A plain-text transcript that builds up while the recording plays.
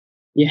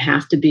You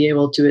have to be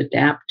able to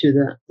adapt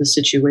to the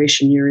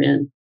situation you're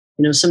in.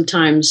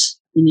 Sometimes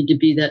you need to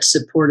be that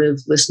supportive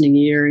listening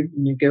ear.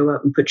 Go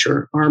up and put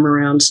your arm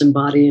around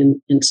somebody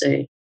and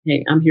say,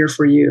 hey, I'm here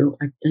for you.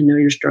 I know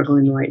you're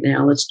struggling right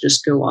now. Let's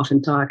just go off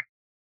and talk.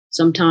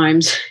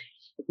 Sometimes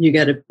you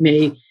got to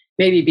maybe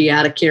be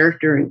out of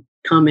character and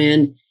come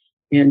in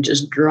and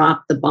just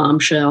drop the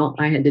bombshell.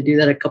 I had to do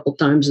that a couple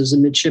times as a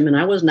midshipman.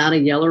 I was not a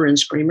yeller and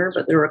screamer,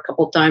 but there were a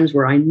couple times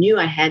where I knew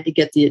I had to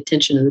get the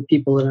attention of the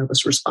people that I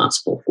was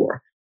responsible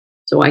for.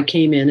 So I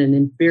came in and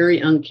then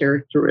very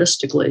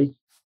uncharacteristically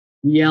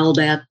yelled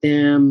at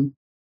them,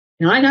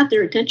 and I got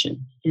their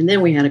attention. And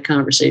then we had a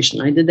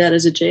conversation. I did that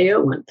as a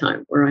JO one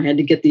time where I had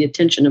to get the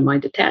attention of my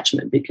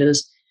detachment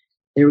because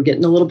they were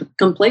getting a little bit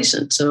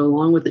complacent. So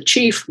along with the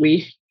chief,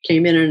 we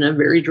came in a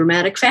very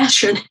dramatic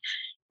fashion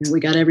and we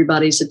got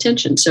everybody's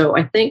attention. So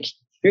I think if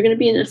you're going to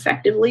be an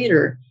effective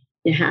leader,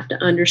 you have to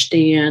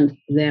understand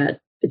that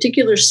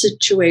particular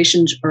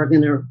situations are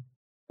going to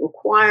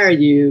require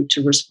you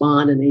to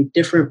respond in a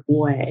different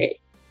way.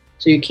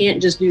 So you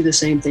can't just do the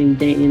same thing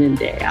day in and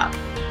day out.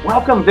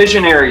 Welcome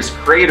visionaries,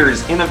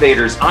 creators,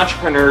 innovators,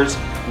 entrepreneurs,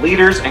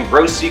 leaders, and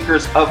growth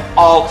seekers of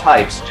all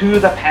types to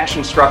the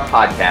Passion Struck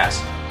podcast.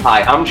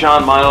 Hi, I'm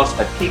John Miles,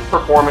 a peak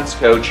performance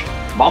coach,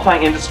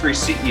 multi-industry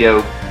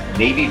CEO,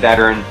 Navy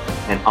veteran,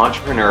 and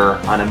entrepreneur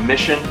on a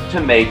mission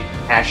to make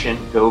passion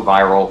go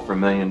viral for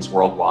millions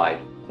worldwide.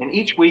 And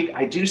each week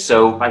I do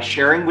so by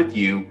sharing with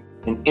you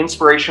an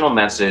inspirational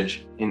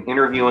message and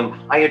interviewing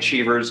high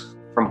achievers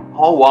from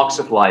all walks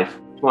of life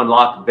to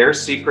unlock their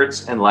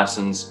secrets and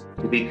lessons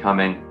to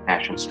becoming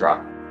passion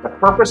struck. The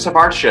purpose of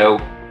our show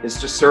is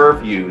to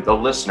serve you, the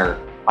listener,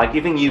 by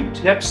giving you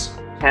tips,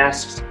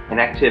 tasks, and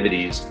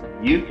activities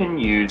you can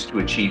use to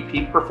achieve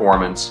peak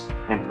performance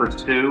and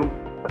pursue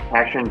the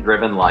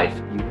passion-driven life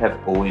you have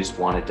always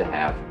wanted to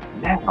have.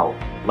 Now,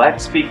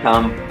 let's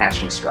become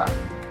passion struck.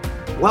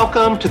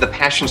 Welcome to the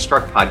Passion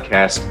Struck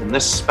podcast in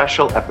this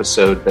special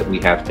episode that we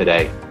have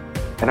today.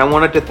 And I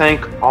wanted to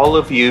thank all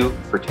of you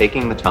for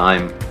taking the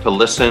time to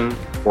listen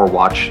or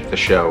watch the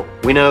show.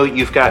 We know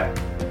you've got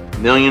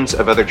millions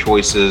of other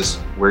choices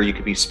where you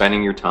could be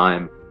spending your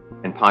time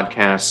and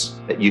podcasts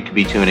that you could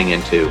be tuning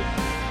into.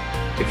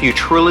 If you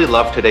truly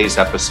love today's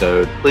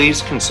episode,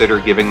 please consider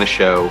giving the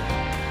show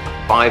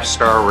a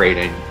 5-star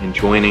rating and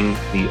joining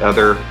the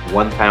other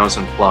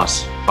 1,000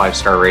 plus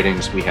 5-star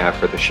ratings we have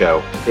for the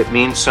show. It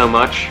means so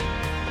much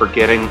for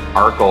getting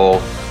our goal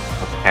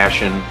of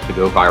passion to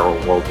go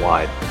viral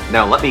worldwide.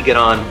 Now, let me get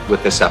on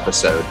with this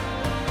episode.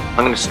 I'm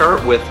going to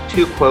start with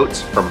 2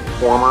 quotes from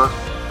former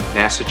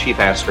NASA Chief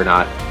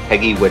Astronaut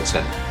Peggy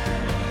Whitson.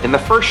 In the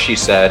first, she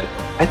said,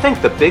 "I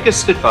think the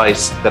biggest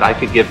advice that I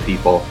could give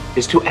people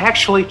is to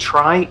actually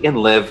try and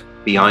live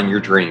beyond your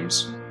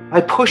dreams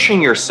by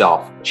pushing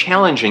yourself,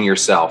 challenging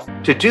yourself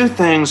to do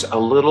things a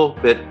little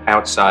bit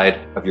outside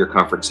of your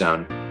comfort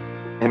zone."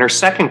 And her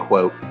second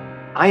quote,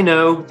 "I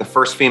know the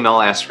first female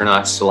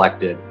astronauts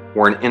selected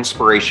were an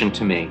inspiration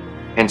to me,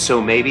 and so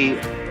maybe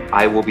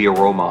I will be a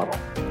role model."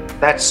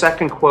 That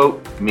second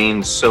quote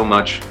means so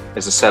much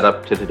as a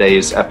setup to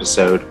today's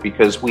episode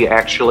because we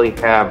actually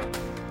have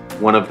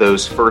one of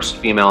those first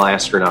female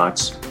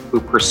astronauts who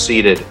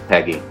preceded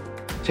Peggy.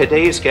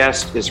 Today's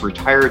guest is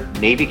retired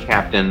Navy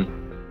captain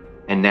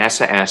and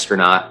NASA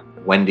astronaut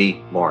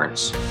Wendy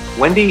Lawrence.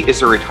 Wendy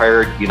is a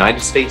retired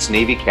United States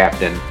Navy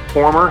captain,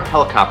 former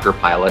helicopter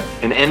pilot,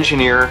 an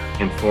engineer,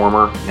 and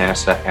former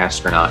NASA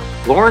astronaut.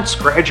 Lawrence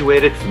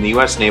graduated from the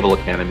U.S. Naval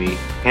Academy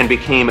and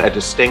became a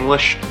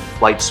distinguished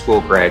flight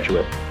school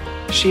graduate.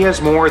 She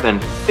has more than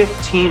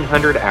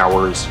 1,500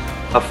 hours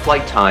of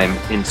flight time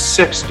in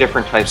 6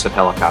 different types of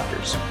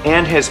helicopters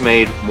and has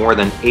made more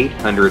than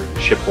 800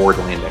 shipboard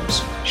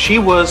landings. She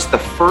was the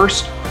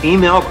first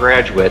female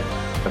graduate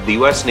of the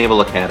U.S.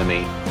 Naval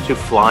Academy to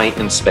fly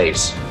in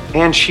space,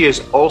 and she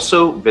has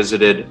also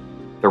visited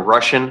the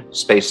Russian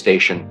space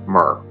station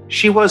Mir.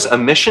 She was a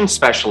mission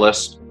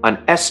specialist on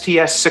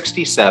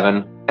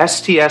STS-67,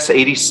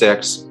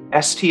 STS-86,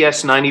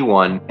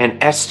 STS-91,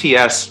 and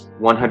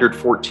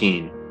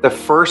STS-114, the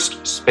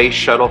first space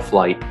shuttle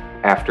flight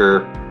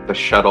after the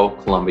Shuttle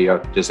Columbia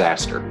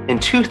disaster. In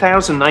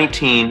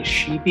 2019,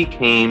 she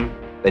became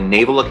the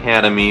Naval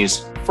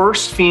Academy's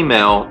first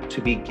female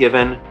to be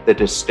given the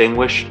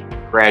Distinguished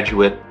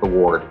Graduate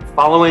Award,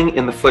 following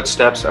in the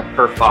footsteps of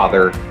her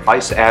father,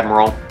 Vice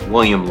Admiral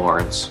William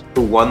Lawrence,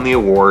 who won the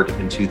award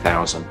in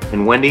 2000.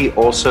 And Wendy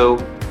also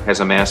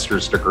has a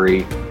master's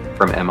degree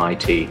from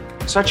MIT.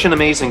 Such an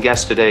amazing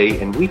guest today,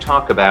 and we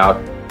talk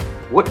about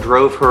what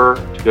drove her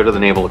to go to the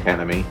Naval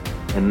Academy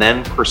and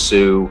then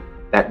pursue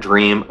that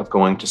dream of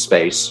going to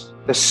space,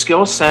 the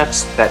skill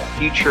sets that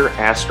future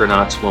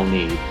astronauts will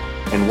need,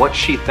 and what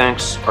she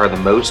thinks are the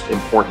most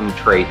important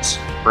traits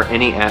for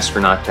any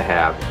astronaut to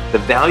have, the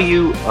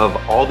value of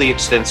all the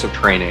extensive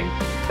training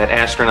that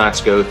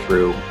astronauts go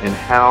through, and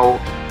how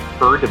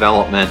her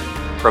development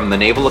from the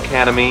Naval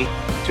Academy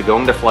to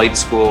going to flight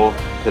school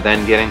to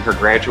then getting her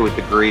graduate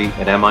degree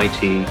at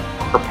MIT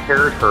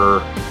prepared her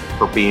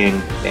for being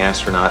the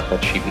astronaut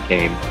that she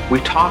became.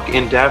 We talk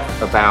in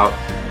depth about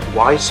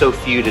why so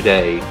few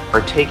today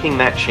are taking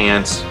that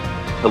chance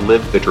to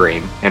live the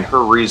dream and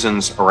her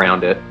reasons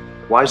around it,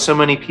 why so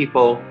many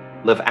people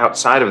live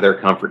outside of their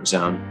comfort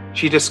zone.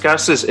 She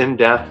discusses in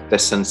depth the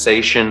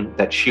sensation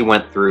that she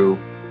went through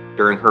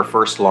during her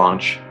first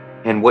launch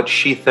and what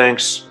she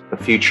thinks the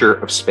future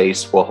of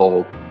space will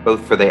hold,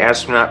 both for the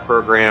astronaut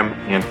program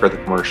and for the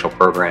commercial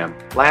program.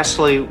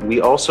 Lastly, we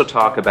also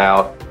talk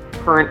about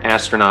current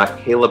astronaut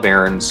Kayla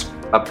Barron's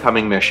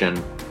upcoming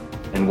mission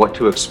and what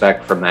to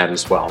expect from that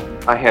as well.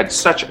 I had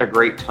such a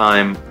great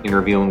time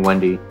interviewing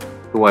Wendy,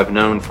 who I've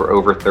known for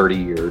over 30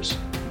 years.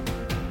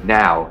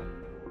 Now,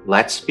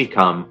 let's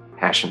become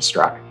passion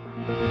struck.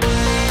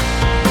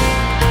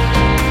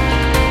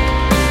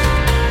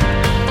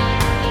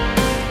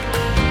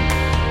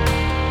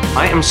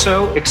 I am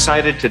so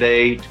excited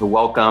today to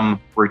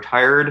welcome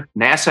retired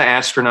NASA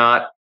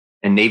astronaut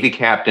and Navy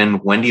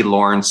Captain Wendy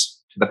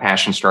Lawrence to the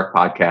Passion Struck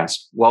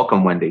podcast.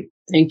 Welcome, Wendy.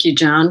 Thank you,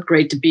 John.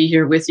 Great to be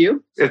here with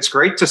you. It's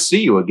great to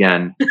see you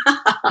again.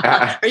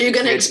 Are you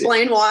going to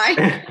explain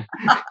why?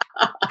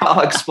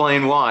 I'll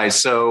explain why.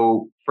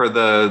 So for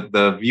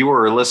the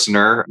viewer or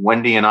listener,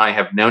 Wendy and I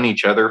have known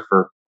each other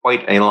for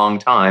quite a long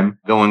time,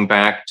 going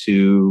back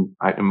to,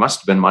 it must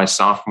have been my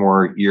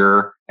sophomore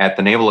year at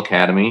the Naval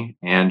Academy,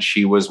 and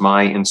she was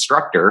my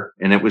instructor.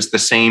 And it was the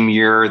same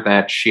year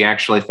that she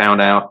actually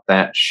found out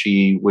that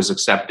she was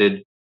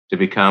accepted to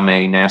become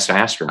a NASA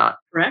astronaut.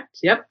 Correct.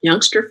 Yep.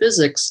 Youngster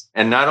physics.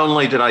 And not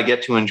only did I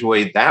get to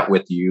enjoy that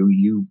with you,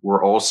 you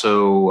were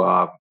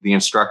also the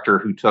instructor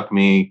who took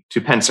me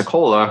to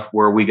Pensacola,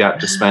 where we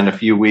got to spend a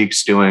few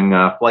weeks doing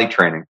flight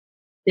training.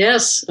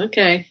 Yes.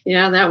 Okay.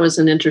 Yeah, that was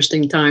an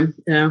interesting time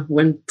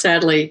when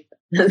sadly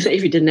the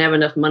Navy didn't have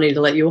enough money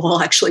to let you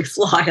all actually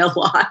fly a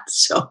lot.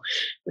 So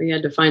we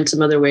had to find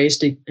some other ways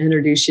to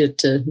introduce you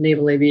to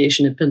naval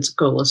aviation at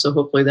Pensacola. So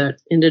hopefully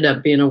that ended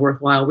up being a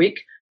worthwhile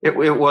week. It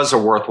was a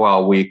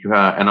worthwhile week.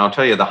 And I'll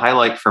tell you, the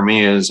highlight for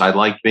me is I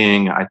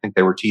think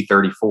they were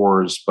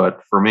T-34s,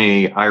 but for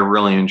me, I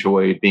really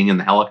enjoyed being in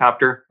the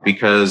helicopter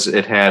because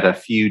it had a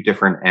few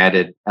different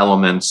added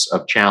elements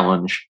of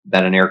challenge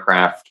that an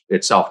aircraft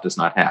itself does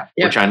not have,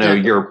 which I know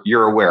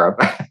you're aware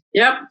of.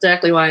 Yep,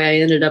 exactly why I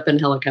ended up in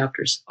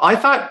helicopters. I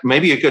thought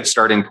maybe a good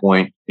starting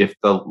point, if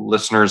the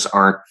listeners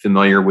aren't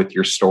familiar with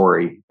your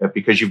story,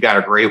 because you've got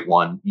a great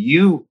one.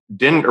 You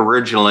didn't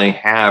originally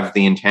have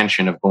the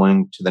intention of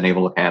going to the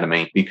Naval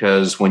Academy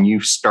because when you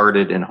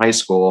started in high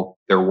school,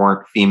 there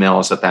weren't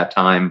females at that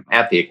time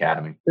at the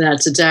academy.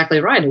 That's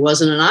exactly right. It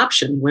wasn't an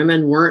option.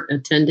 Women weren't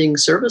attending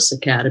service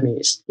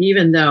academies.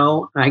 Even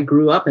though I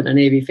grew up in a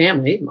Navy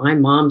family, my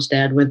mom's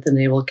dad went to the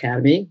Naval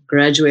Academy,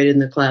 graduated in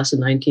the class of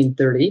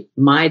 1930.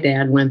 My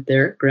dad went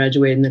there,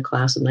 graduated in the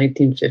class of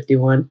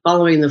 1951.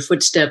 Following the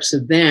footsteps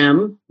of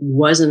them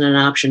wasn't an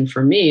option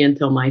for me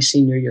until my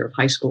senior year of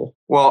high school.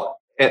 Well,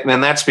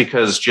 and that's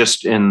because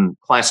just in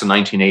class of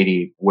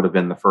 1980 would have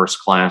been the first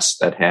class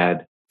that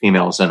had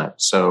females in it.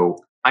 So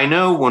I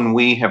know when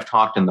we have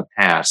talked in the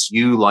past,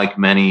 you, like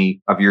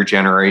many of your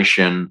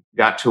generation,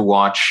 got to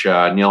watch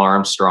Neil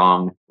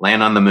Armstrong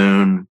land on the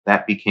moon.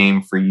 That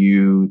became for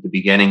you the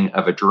beginning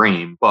of a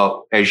dream.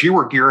 But as you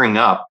were gearing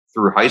up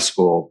through high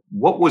school,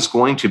 what was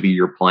going to be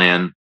your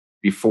plan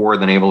before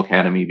the Naval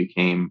Academy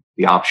became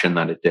the option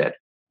that it did?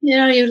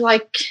 Yeah, you're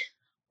like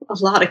a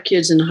lot of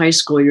kids in high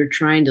school, you're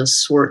trying to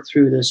sort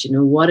through this.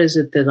 What is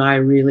it that I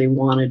really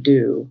want to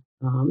do?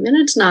 And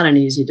it's not an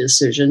easy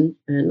decision.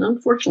 And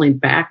unfortunately,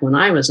 back when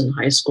I was in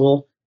high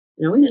school,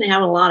 we didn't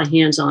have a lot of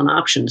hands-on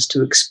options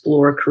to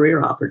explore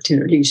career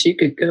opportunities. You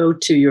could go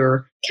to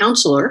your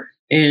counselor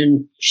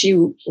and she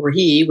or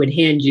he would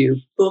hand you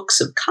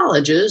books of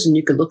colleges and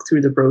you could look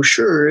through the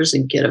brochures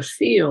and get a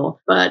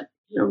feel. But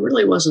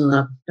really wasn't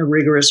a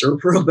rigorous or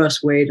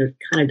robust way to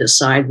kind of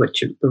decide what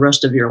the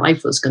rest of your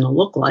life was going to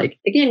look like.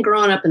 Again,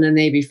 growing up in a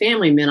Navy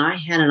family meant I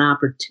had an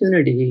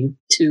opportunity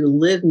to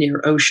live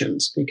near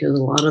oceans because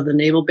a lot of the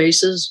naval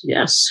bases,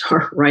 yes,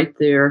 are right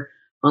there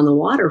on the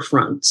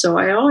waterfront. So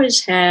I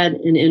always had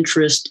an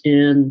interest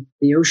in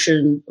the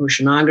ocean,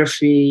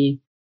 oceanography,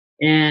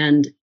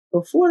 and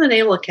before the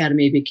Naval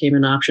Academy became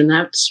an option,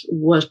 that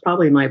was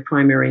probably my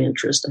primary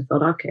interest. I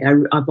thought, okay,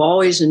 I've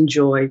always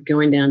enjoyed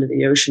going down to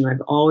the ocean.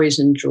 I've always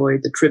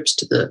enjoyed the trips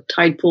to the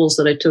tide pools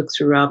that I took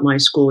throughout my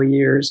school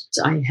years.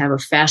 I have a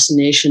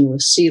fascination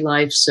with sea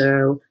life,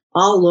 so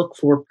I'll look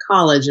for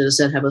colleges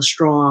that have a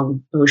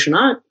strong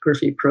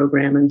oceanography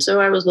program. And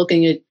so I was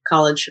looking at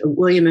college.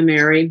 William &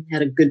 Mary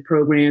had a good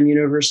program.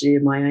 University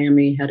of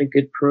Miami had a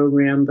good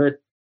program, but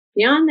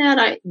beyond that,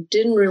 I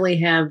didn't really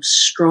have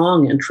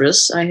strong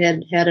interests. I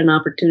had an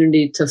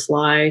opportunity to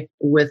fly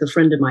with a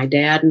friend of my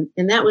dad,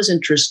 and that was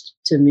interest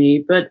to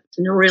me. But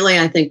really,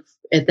 I think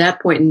at that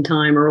point in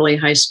time, early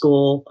high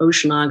school,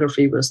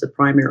 oceanography was the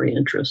primary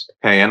interest.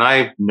 Okay, and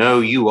I know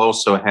you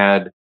also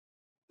had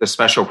the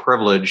special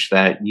privilege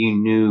that you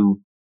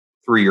knew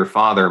through your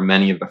father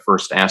many of the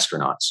first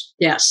astronauts.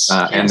 Yes.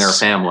 And their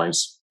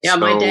families. Yeah,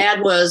 my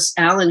dad was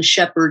Alan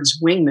Shepard's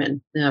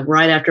wingman.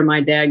 Right after my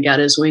dad got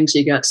his wings,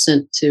 he got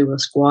sent to a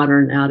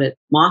squadron out at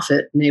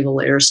Moffett Naval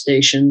Air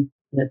Station.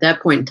 And at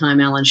that point in time,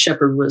 Alan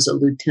Shepard was a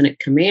lieutenant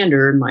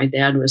commander. And my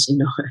dad was, a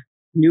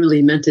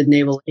newly minted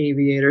naval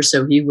aviator.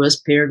 So he was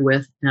paired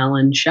with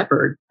Alan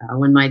Shepard.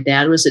 When my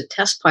dad was at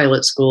test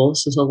pilot school,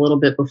 this was a little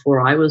bit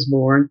before I was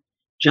born,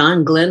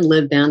 John Glenn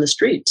lived down the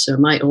street. So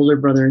my older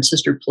brother and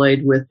sister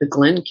played with the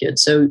Glenn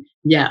kids. So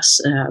yes,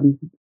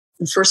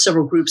 the first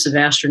several groups of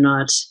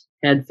astronauts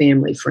had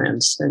family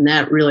friends. And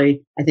that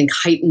really, I think,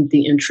 heightened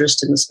the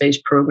interest in the space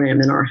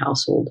program in our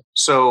household.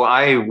 So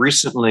I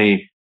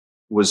recently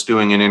was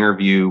doing an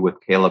interview with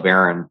Caleb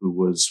Aaron, who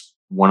was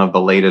one of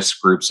the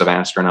latest groups of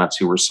astronauts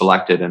who were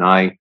selected. And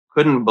I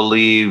couldn't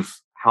believe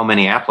how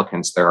many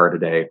applicants there are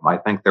today. I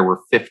think there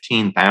were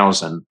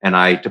 15,000.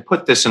 And to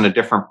put this in a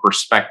different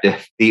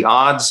perspective, the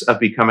odds of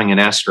becoming an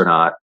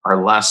astronaut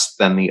are less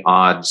than the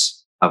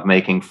odds of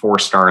making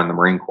 4-star in the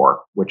Marine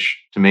Corps, which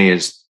to me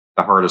is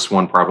the hardest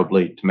one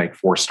probably to make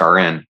 4-star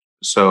in.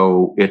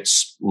 So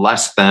it's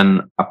less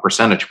than a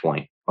percentage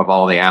point of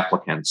all the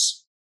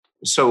applicants.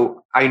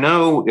 So I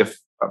know if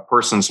a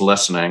person's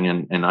listening,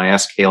 and I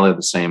asked Kayla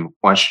the same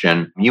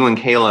question, you and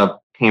Kayla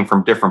came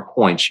from different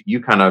points.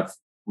 You kind of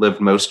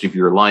lived most of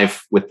your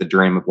life with the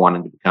dream of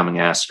wanting to become an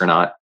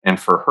astronaut. And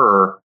for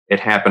her, it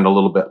happened a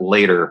little bit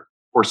later.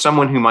 For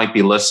someone who might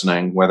be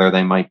listening, whether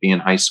they might be in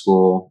high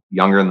school,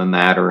 younger than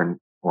that, or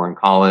in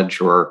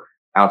college, or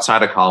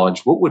outside of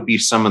college, what would be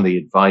some of the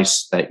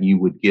advice that you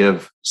would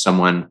give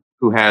someone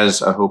who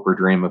has a hope or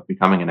dream of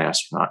becoming an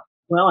astronaut?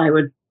 Well, I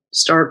would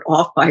start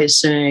off by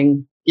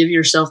saying, give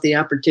yourself the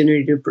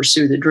opportunity to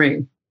pursue the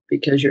dream,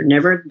 because you're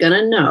never going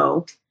to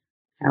know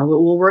how it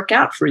will work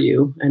out for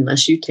you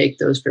unless you take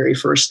those very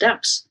first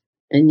steps.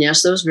 And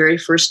yes, those very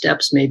first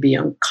steps may be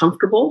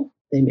uncomfortable.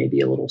 They may be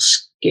a little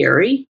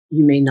scary.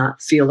 You may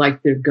not feel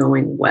like they're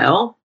going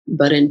well,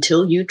 but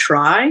until you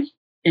try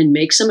and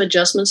make some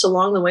adjustments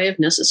along the way if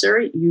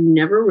necessary, you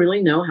never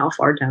really know how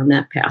far down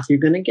that path you're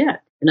going to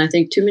get. And I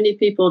think too many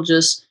people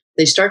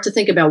they start to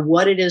think about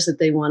what it is that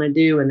they want to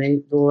do, and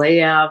they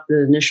lay out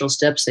the initial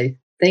steps they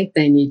think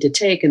they need to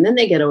take, and then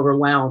they get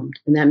overwhelmed,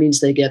 and that means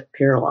they get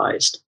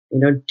paralyzed.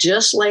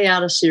 Just lay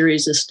out a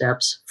series of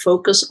steps,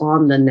 focus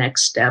on the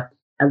next step,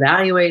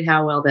 evaluate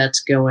how well that's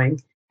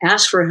going,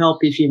 ask for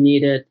help if you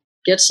need it,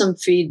 get some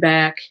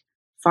feedback,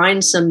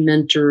 find some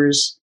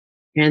mentors,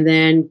 and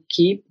then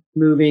keep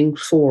moving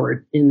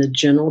forward in the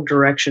general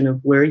direction of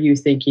where you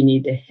think you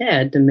need to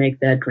head to make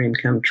that dream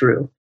come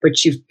true.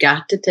 But you've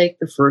got to take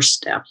the first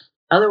step.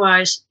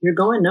 Otherwise, you're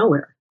going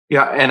nowhere.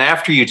 Yeah. And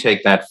after you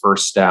take that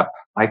first step,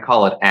 I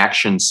call it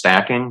action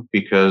stacking,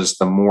 because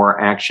the more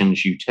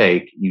actions you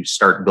take, you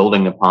start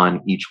building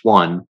upon each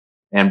one.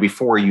 And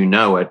before you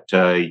know it,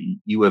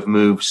 you have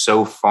moved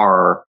so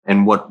far,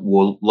 and what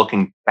will,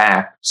 looking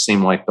back,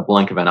 seem like the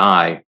blink of an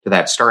eye to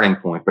that starting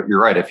point. But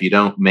you're right. If you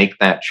don't make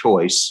that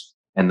choice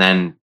and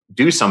then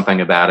do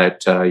something about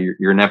it,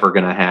 you're never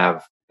going to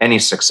have any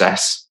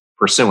success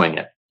pursuing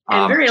it.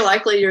 And very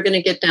likely you're going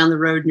to get down the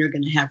road and you're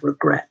going to have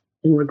regret.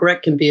 And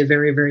regret can be a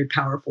very, very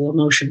powerful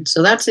emotion.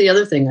 So that's the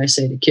other thing I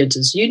say to kids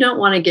is you don't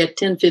want to get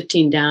 10,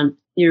 15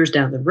 years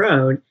down the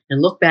road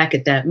and look back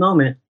at that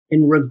moment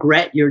and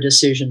regret your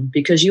decision,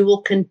 because you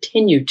will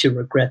continue to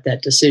regret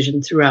that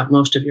decision throughout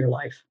most of your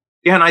life.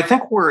 Yeah, and I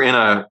think we're in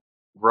a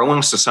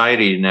growing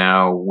society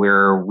now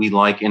where we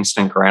like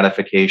instant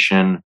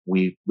gratification.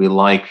 We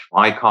like,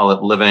 I call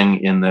it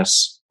living in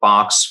this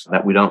box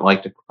that we don't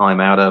like to climb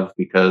out of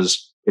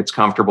because it's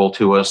comfortable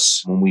to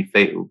us.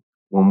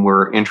 When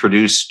we're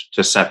introduced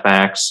to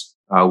setbacks,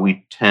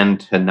 we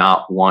tend to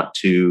not want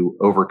to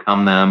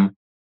overcome them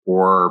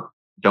or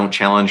don't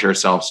challenge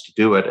ourselves to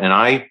do it. And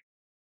I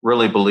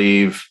really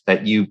believe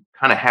that you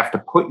kind of have to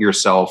put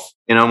yourself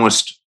in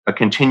almost a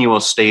continual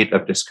state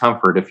of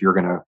discomfort if you're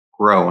going to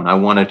grow. And I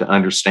wanted to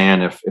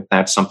understand if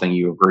that's something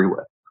you agree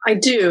with. I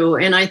do.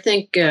 And I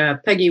think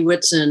Peggy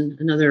Whitson,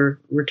 another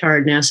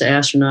retired NASA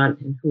astronaut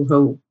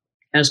who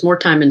has more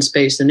time in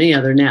space than any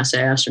other NASA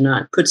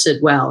astronaut, puts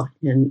it well.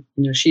 And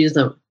she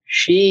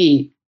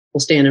will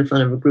stand in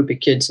front of a group of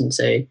kids and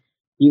say,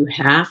 you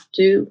have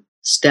to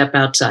step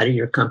outside of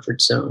your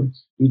comfort zone.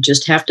 You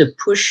just have to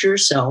push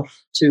yourself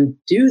to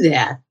do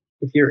that.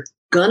 If you're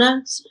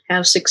gonna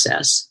have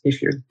success, if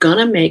you're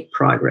gonna make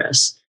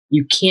progress,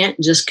 you can't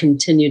just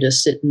continue to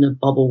sit in a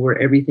bubble where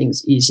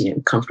everything's easy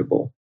and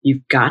comfortable.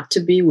 You've got to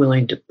be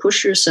willing to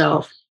push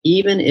yourself,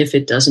 even if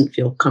it doesn't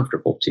feel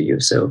comfortable to you.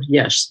 So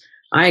yes,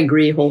 I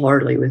agree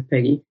wholeheartedly with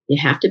Peggy.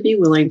 You have to be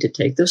willing to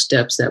take those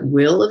steps that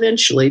will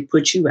eventually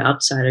put you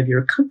outside of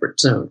your comfort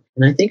zone.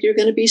 And I think you're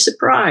going to be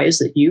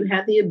surprised that you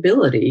have the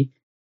ability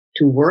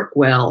to work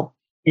well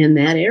in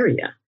that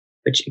area.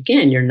 But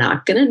again, you're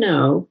not going to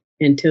know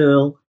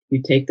until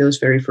you take those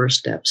very first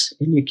steps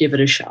and you give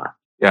it a shot.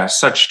 Yeah,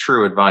 such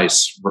true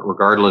advice,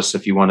 regardless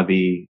if you want to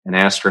be an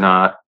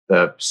astronaut,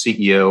 the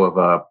CEO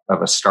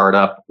of a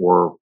startup,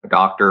 or a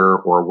doctor,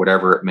 or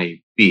whatever it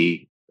may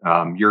be.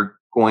 You're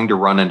going to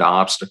run into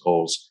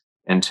obstacles.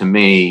 And to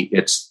me,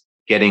 it's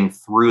getting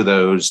through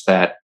those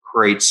that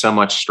create so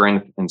much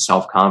strength and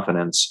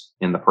self-confidence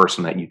in the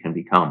person that you can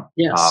become.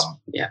 Yes.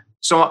 Yeah.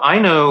 So I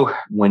know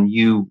when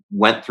you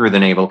went through the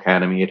Naval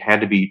Academy, it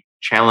had to be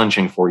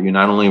challenging for you.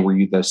 Not only were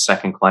you the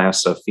second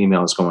class of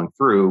females going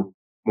through,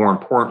 more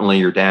importantly,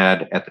 your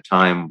dad at the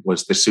time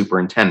was the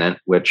superintendent,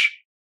 which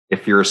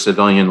if you're a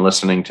civilian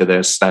listening to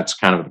this, that's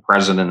kind of the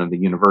president of the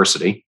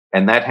university.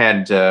 And that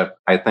had,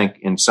 I think,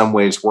 in some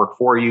ways worked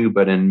for you,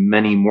 but in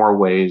many more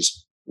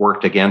ways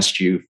worked against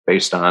you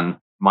based on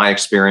my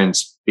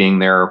experience being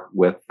there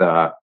with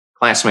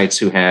classmates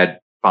who had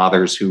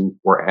fathers who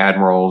were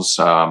admirals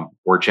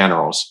or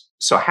generals.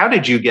 So how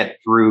did you get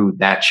through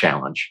that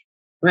challenge?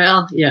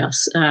 Well,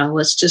 yes.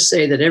 Let's just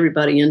say that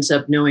everybody ends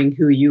up knowing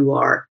who you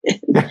are.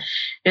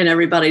 And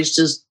everybody's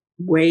just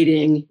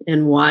waiting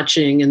and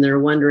watching, and they're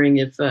wondering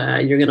if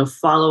you're going to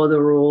follow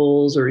the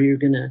rules or you're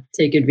going to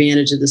take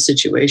advantage of the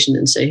situation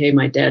and say, hey,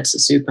 my dad's the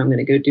soup. I'm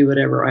going to go do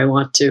whatever I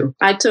want to.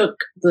 I took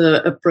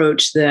the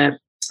approach that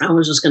I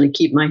was just going to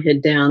keep my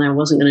head down. I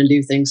wasn't going to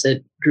do things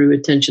that drew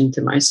attention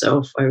to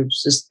myself. I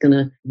was just going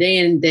to day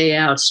in and day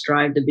out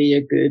strive to be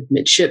a good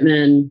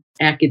midshipman,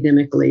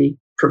 academically,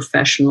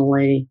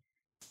 professionally.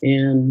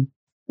 And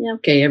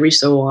every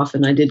so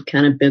often I did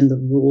kind of bend the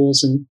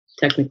rules, and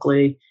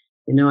technically,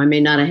 I may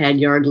not have had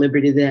yard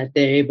liberty that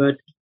day, but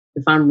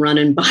if I'm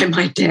running by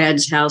my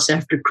dad's house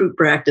after crew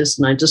practice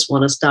and I just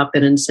want to stop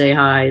in and say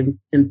hi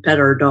and pet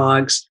our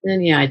dogs,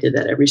 then I did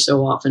that every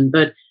so often.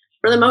 But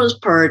for the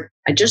most part,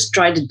 I just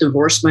tried to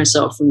divorce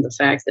myself from the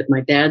fact that my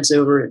dad's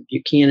over at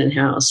Buchanan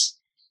House.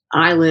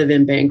 I live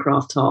in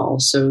Bancroft Hall.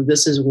 So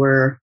this is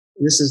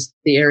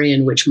the area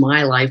in which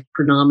my life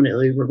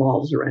predominantly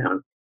revolves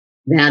around.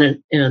 That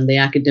and the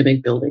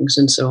academic buildings.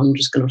 And so I'm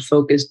just going to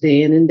focus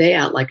day in and day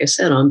out, like I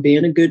said, on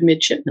being a good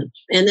midshipman.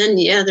 And then,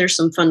 there's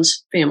some fun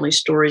family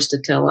stories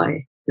to tell.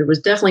 There was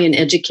definitely an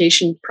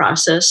education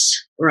process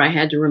where I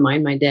had to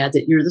remind my dad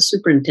that you're the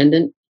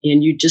superintendent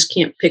and you just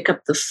can't pick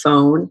up the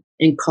phone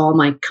and call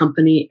my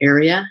company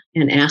area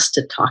and ask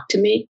to talk to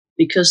me,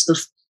 because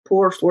the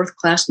poor fourth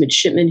class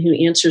midshipman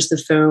who answers the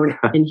phone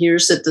and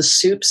hears that the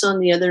soup's on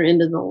the other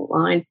end of the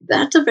line,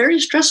 that's a very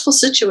stressful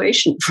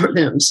situation for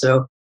them.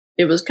 So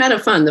it was kind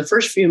of fun. The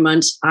first few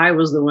months, I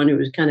was the one who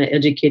was kind of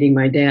educating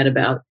my dad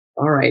about,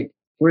 all right,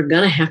 we're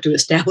going to have to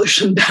establish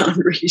some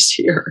boundaries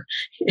here.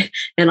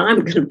 And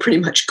I'm going to pretty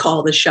much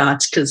call the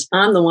shots because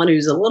I'm the one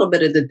who's a little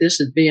bit at the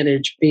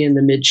disadvantage being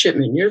the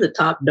midshipman. You're the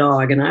top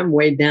dog and I'm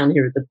way down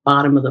here at the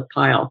bottom of the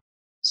pile.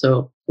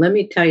 So let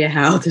me tell you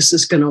how this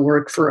is going to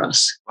work for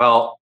us.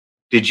 Well,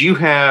 did you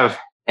have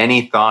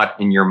any thought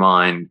in your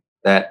mind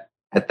that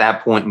at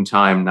that point in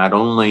time, not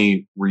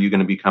only were you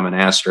going to become an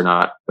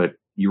astronaut, but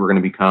you were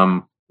going to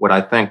become what I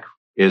think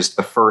is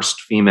the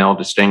first female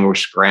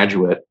distinguished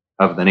graduate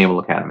of the Naval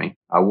Academy?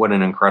 What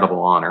an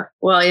incredible honor.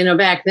 Well,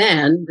 back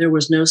then, there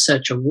was no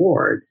such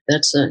award.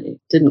 It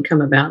didn't come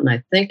about, and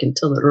I think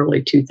until the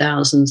early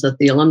 2000s, that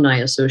the Alumni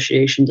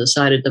Association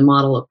decided to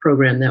model a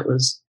program that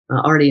was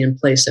already in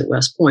place at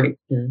West Point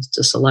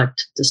to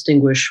select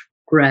distinguished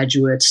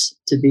graduates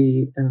to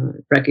be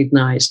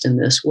recognized in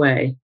this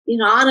way.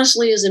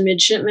 Honestly, as a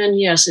midshipman,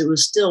 yes, it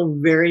was still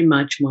very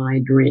much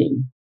my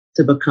dream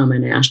to become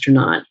an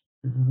astronaut.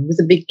 With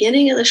the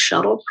beginning of the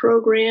shuttle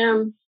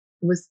program,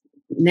 with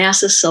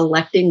NASA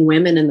selecting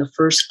women in the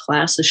first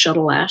class of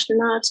shuttle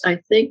astronauts,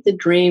 I think the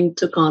dream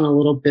took on a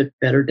little bit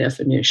better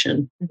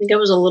definition. I think I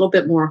was a little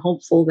bit more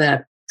hopeful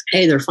that,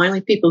 hey, there are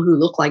finally people who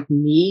look like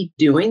me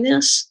doing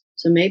this.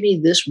 So maybe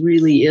this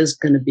really is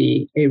going to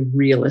be a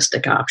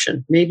realistic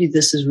option. Maybe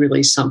this is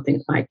really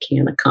something I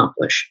can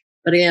accomplish.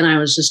 But again, I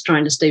was just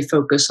trying to stay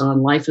focused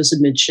on life as a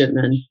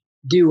midshipman,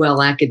 do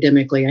well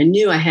academically. I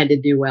knew I had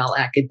to do well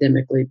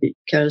academically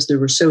because there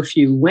were so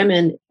few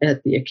women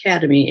at the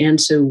academy and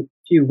so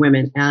few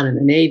women out in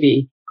the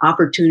Navy.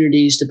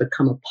 Opportunities to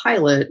become a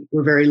pilot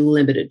were very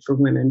limited for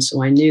women.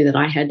 So I knew that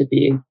I had to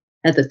be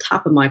at the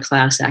top of my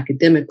class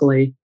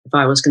academically if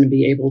I was going to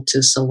be able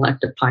to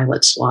select a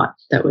pilot slot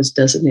that was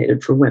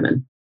designated for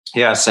women.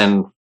 Yes.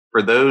 And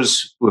for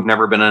those who have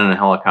never been in a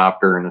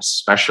helicopter, and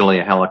especially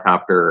a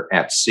helicopter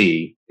at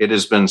sea, it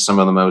has been some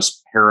of the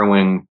most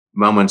harrowing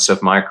moments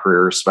of my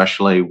career,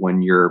 especially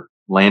when you're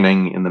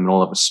landing in the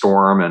middle of a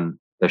storm and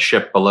the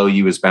ship below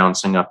you is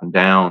bouncing up and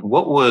down.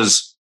 What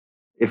was,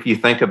 if you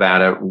think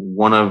about it,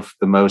 one of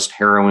the most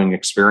harrowing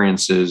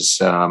experiences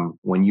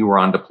when you were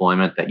on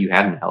deployment that you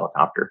had in a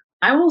helicopter?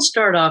 I will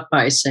start off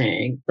by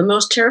saying the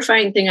most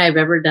terrifying thing I've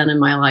ever done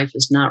in my life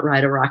is not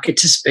ride a rocket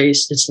to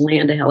space. It's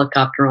land a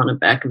helicopter on the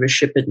back of a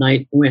ship at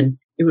night when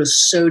it was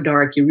so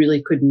dark you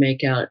really couldn't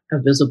make out a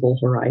visible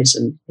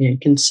horizon. And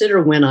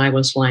consider when I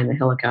was flying the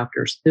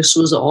helicopters. This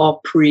was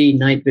all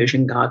pre-night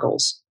vision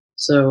goggles.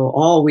 So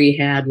all we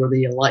had were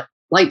the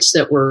lights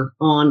that were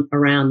on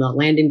around the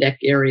landing deck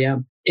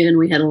area. And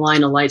we had a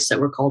line of lights that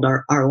were called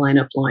our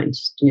lineup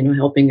lines,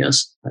 helping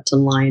us to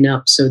line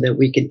up so that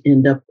we could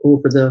end up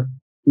over the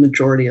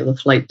majority of the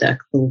flight deck,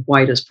 the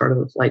widest part of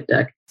the flight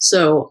deck.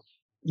 So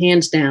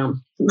hands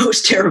down, the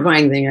most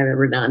terrifying thing I've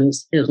ever done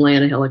is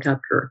land a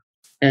helicopter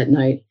at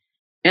night.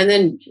 And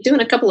then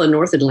doing a couple of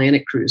North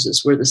Atlantic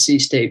cruises where the sea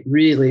state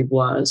really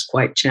was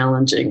quite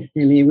challenging.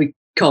 I mean, we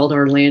called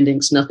our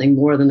landings nothing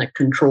more than a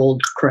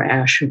controlled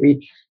crash.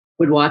 We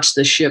would watch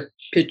the ship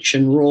pitch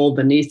and roll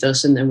beneath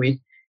us, and then we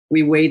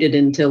waited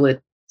until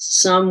it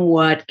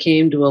somewhat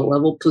came to a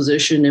level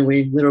position, and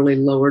we literally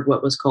lowered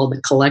what was called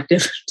the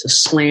collective to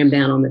slam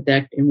down on the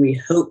deck, and we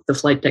hoped the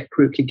flight deck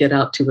crew could get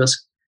out to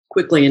us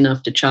quickly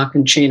enough to chalk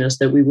and chain us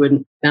that we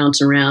wouldn't bounce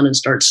around and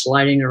start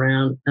sliding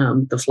around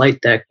the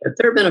flight deck. But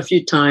there have been a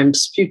few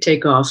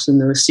takeoffs in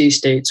those sea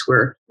states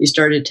where you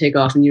started to take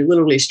off and you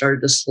literally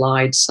started to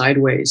slide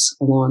sideways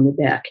along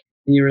the deck.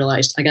 And you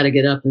realized, I got to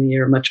get up in the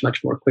air much,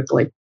 much more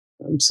quickly.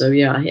 So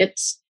yeah,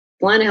 it's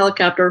flying a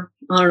helicopter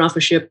on and off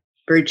a ship,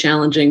 very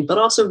challenging, but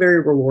also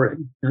very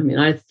rewarding. I mean,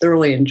 I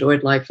thoroughly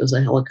enjoyed life as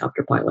a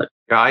helicopter pilot.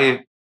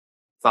 I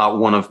thought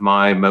one of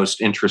my most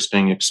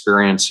interesting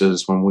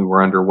experiences when we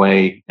were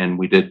underway and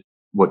we did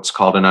what's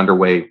called an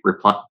underway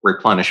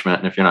replenishment.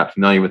 And if you're not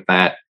familiar with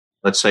that,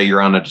 let's say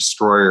you're on a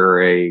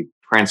destroyer, a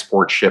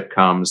transport ship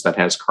comes that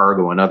has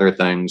cargo and other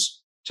things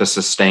to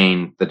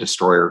sustain the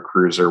destroyer,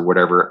 cruiser,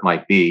 whatever it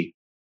might be.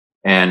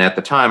 And at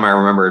the time, I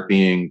remember it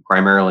being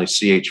primarily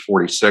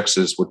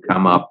CH-46s would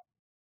come up.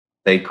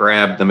 They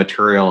grab the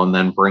material and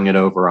then bring it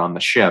over on the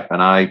ship.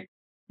 And I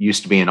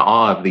used to be in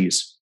awe of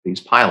these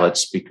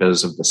pilots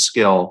because of the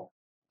skill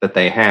that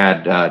they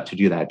had to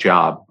do that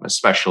job,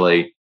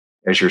 especially,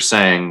 as you're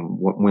saying,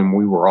 when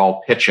we were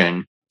all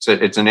pitching. So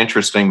it's an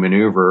interesting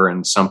maneuver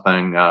and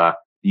something the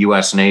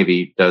U.S.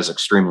 Navy does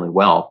extremely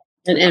well.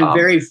 And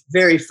very,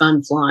 very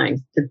fun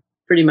flying,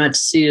 pretty much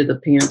seat of the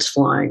pants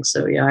flying.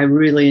 So yeah, I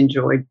really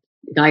enjoyed.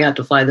 I got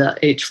to fly the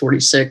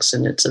H-46,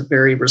 and it's a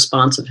very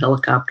responsive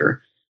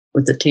helicopter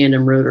with the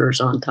tandem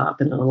rotors on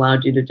top, and it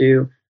allowed you to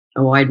do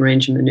a wide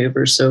range of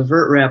maneuvers. So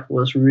vert rep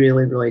was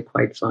really, really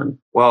quite fun.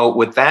 Well,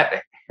 with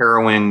that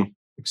harrowing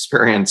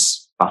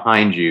experience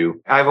behind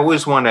you, I've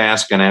always wanted to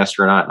ask an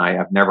astronaut, and I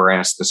have never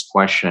asked this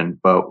question,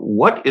 but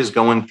what is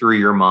going through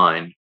your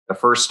mind the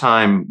first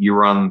time you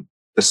were on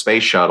the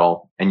space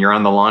shuttle and you're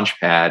on the launch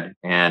pad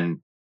and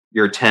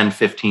you're 10,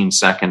 15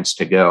 seconds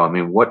to go? I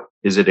mean, what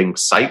is it?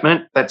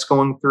 Excitement that's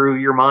going through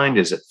your mind?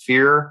 Is it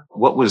fear?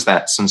 What was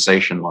that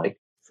sensation like?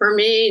 For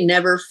me,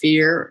 never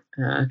fear,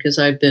 because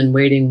I've been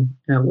waiting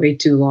way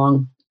too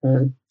long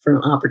for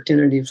an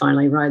opportunity to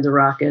finally ride the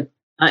rocket.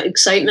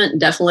 Excitement,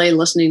 definitely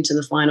listening to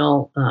the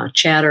final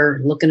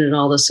chatter, looking at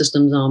all the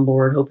systems on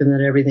board, hoping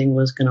that everything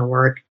was going to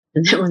work.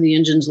 And then when the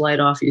engines light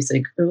off, you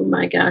think, oh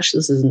my gosh,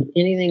 this isn't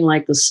anything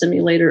like the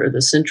simulator or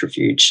the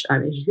centrifuge. I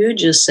mean, who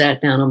just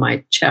sat down on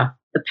my chest?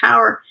 The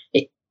power,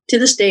 to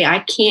this day, I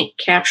can't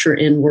capture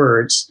in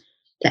words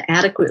to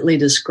adequately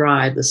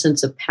describe the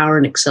sense of power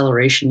and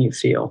acceleration you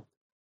feel.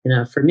 You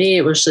know, for me,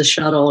 it was the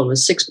shuttle. It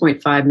was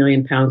 6.5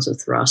 million pounds of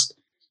thrust.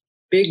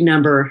 Big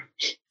number,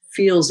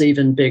 feels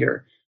even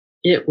bigger.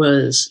 It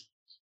was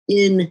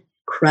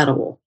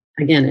incredible.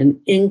 Again,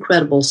 an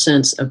incredible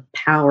sense of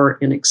power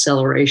and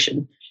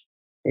acceleration.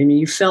 I mean,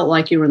 you felt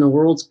like you were in the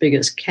world's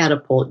biggest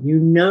catapult. You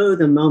know,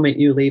 the moment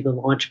you leave the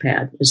launch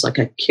pad is like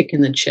a kick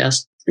in the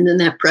chest. And then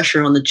that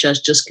pressure on the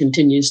chest just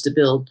continues to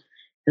build.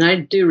 And I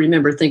do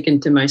remember thinking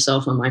to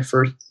myself on my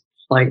first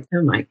flight,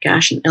 oh my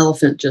gosh, an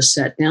elephant just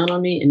sat down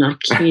on me and I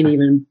can't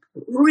even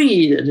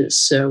breathe. It is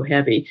so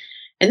heavy.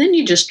 And then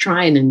you just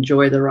try and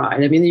enjoy the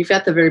ride. I mean, you've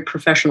got the very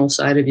professional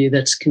side of you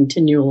that's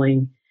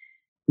continually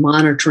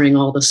monitoring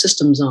all the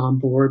systems on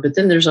board. But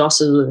then there's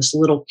also this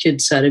little kid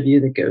side of you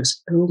that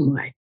goes, oh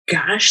my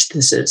gosh,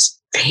 this is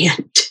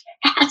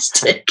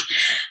fantastic.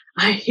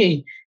 I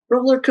mean,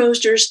 roller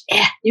coasters,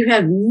 you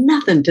have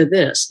nothing to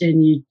this.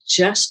 And you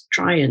just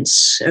try and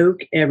soak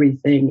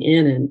everything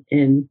in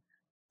and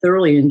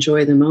thoroughly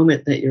enjoy the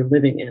moment that you're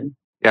living in.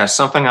 Yeah,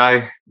 something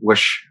I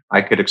wish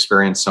I could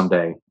experience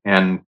someday.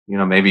 And, you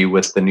know, maybe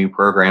with the new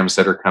programs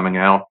that are coming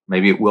out,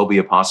 maybe it will be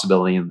a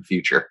possibility in the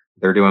future.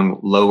 They're doing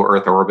low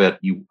Earth orbit.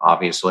 You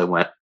obviously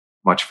went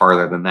much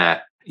farther than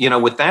that. You know,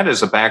 with that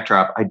as a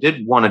backdrop, I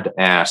wanted to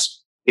ask,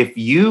 if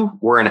you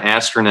were an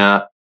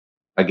astronaut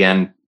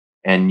again,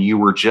 and you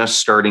were just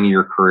starting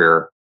your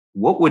career,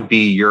 what would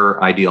be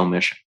your ideal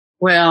mission?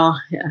 Well,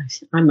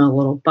 I'm a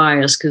little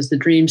biased because the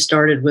dream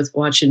started with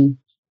watching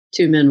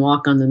two men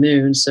walk on the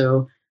moon.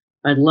 So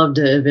I'd love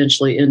to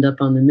eventually end up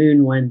on the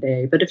moon one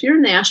day. But if you're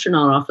in the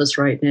astronaut office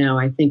right now,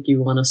 I think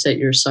you want to set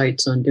your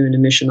sights on doing a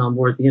mission on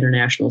board the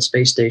International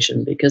Space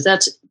Station, because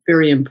that's a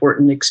very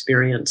important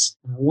experience.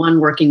 One,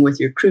 working with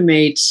your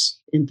crewmates,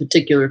 in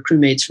particular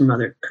crewmates from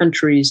other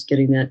countries,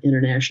 getting that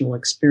international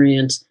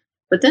experience.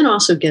 But then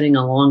also getting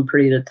a long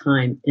period of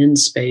time in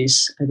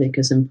space, I think,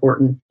 is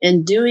important.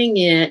 And doing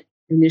it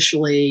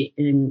initially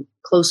in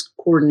close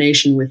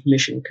coordination with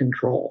mission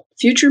control.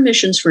 Future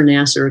missions for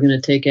NASA are going to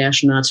take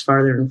astronauts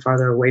farther and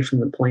farther away from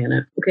the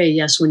planet. Okay,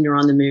 yes, when you're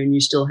on the moon, you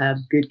still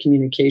have good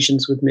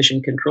communications with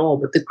mission control,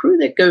 but the crew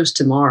that goes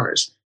to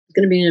Mars is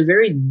going to be in a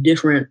very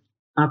different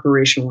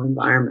operational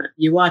environment.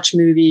 You watch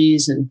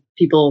movies and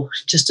people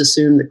just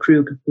assume the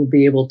crew will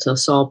be able to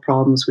solve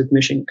problems with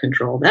mission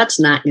control. That's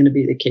not going to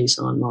be the case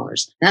on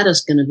Mars. That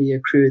is going to be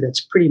a crew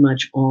that's pretty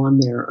much on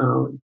their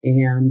own.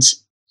 And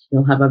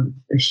you'll have a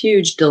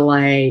huge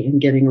delay in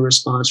getting a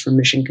response from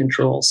mission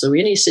control. So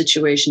any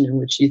situation in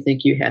which you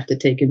think you have to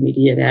take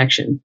immediate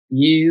action,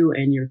 you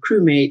and your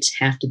crewmates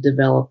have to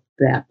develop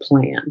that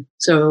plan.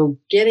 So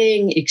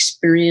getting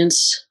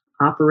experience,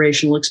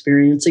 operational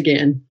experience,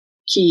 again,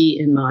 key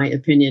in my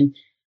opinion.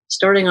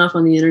 Starting off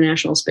on the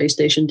International Space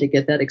Station to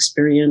get that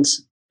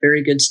experience,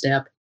 very good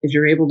step. If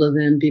you're able to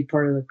then be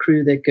part of the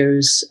crew that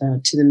goes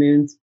to the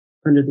moon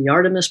under the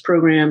Artemis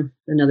program,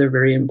 another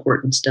very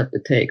important step to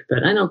take.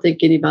 But I don't think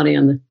anybody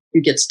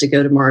who gets to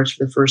go to Mars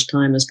for the first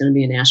time is going to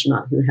be an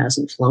astronaut who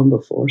hasn't flown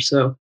before.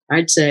 So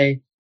I'd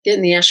say get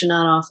in the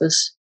astronaut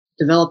office,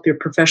 develop your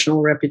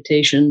professional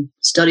reputation,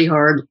 study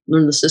hard,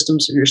 learn the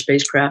systems of your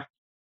spacecraft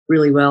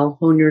really well,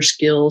 hone your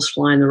skills,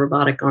 flying the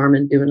robotic arm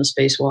and doing a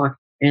spacewalk,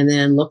 and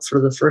then look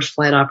for the first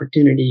flight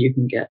opportunity you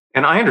can get.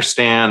 And I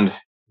understand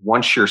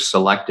once you're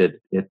selected,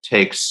 it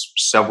takes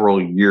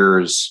several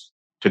years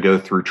to go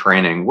through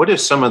training. What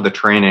is some of the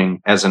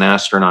training as an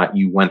astronaut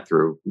you went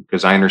through?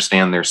 Because I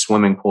understand there's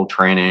swimming pool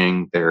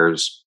training,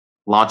 there's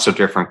lots of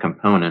different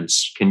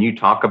components. Can you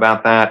talk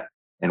about that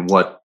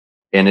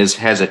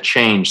has it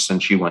changed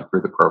since you went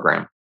through the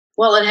program?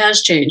 Well, it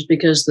has changed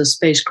because the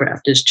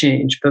spacecraft has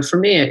changed. But for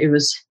me, it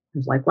was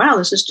like, wow,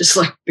 this is just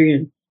like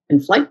being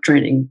in flight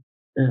training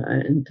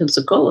in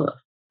Pensacola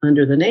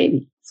under the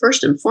Navy.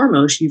 First and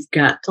foremost, you've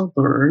got to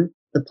learn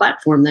the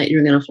platform that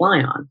you're going to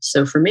fly on.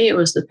 So for me, it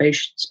was the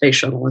space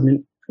shuttle. And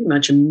then pretty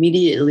much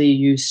immediately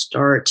you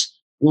start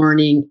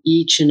learning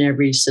each and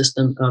every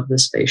system of the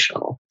space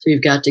shuttle. So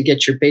you've got to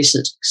get your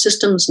basic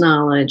systems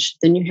knowledge.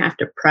 Then you have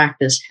to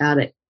practice how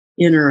to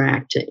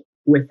interact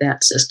with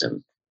that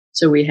system.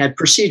 So we had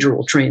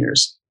procedural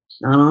trainers,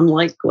 not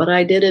unlike what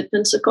I did at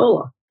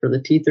Pensacola for the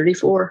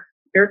T-34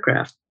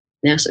 aircraft.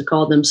 NASA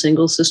called them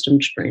single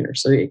systems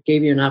trainers. So it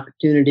gave you an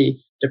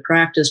opportunity to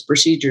practice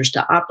procedures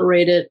to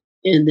operate it,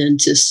 and then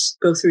to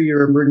go through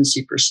your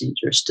emergency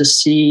procedures to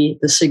see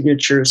the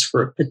signatures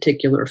for a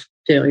particular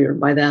failure.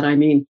 By that, I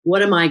mean,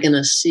 what am I going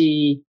to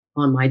see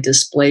on my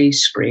display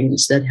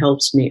screens that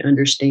helps me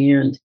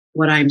understand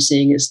what I'm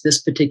seeing is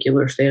this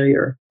particular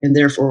failure, and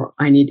therefore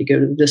I need to go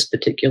to this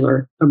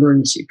particular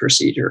emergency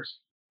procedure.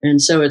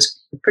 And so it's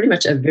pretty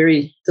much a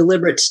very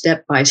deliberate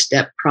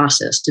step-by-step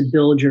process to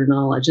build your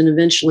knowledge. And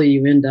eventually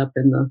you end up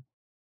in the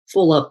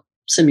full-up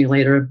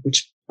simulator,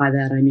 which by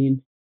that I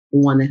mean the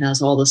one that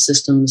has all the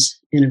systems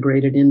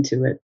integrated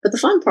into it. But the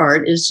fun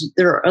part is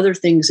there are other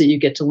things that you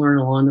get to learn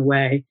along the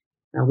way.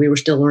 We were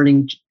still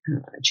learning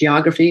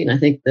geography, and I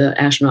think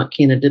the astronaut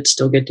candidates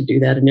still get to do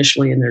that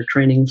initially in their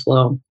training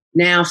flow.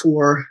 Now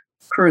for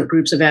current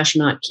groups of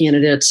astronaut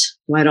candidates,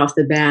 right off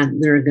the bat,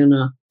 they're going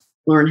to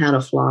learn how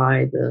to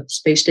fly the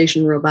space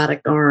station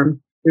robotic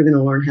arm. They're going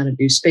to learn how to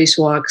do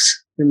spacewalks.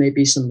 There may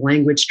be some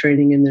language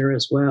training in there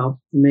as well.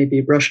 There may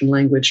be Russian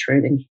language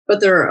training.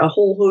 But there are a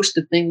whole host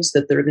of things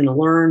that they're going to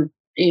learn.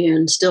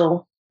 And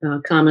still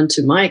common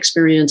to my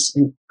experience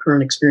and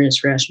current experience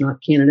for astronaut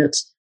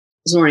candidates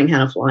is learning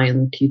how to fly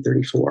in the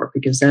T-34,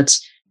 because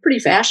that's a pretty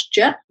fast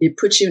jet. It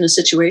puts you in a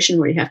situation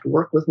where you have to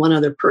work with one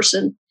other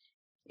person,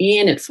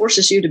 and it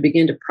forces you to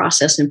begin to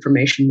process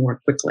information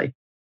more quickly.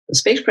 The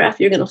spacecraft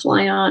you're going to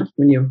fly on,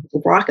 when you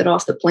rocket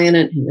off the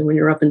planet and then when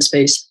you're up in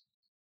space,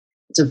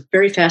 it's a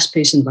very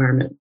fast-paced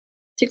environment,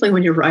 particularly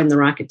when you're riding the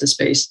rocket to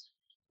space.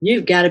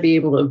 You've got to be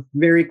able to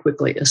very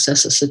quickly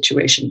assess a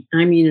situation.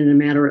 I mean, in a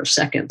matter of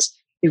seconds.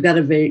 You've got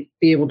to be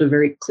able to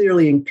very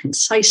clearly and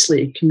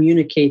concisely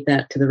communicate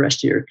that to the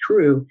rest of your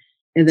crew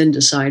and then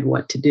decide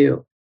what to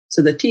do.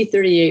 So the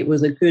T-38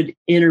 was a good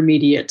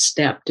intermediate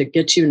step to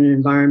get you in an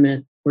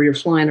environment where you're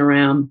flying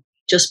around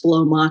just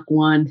below Mach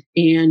 1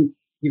 and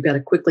you've got to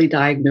quickly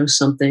diagnose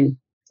something,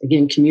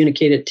 again,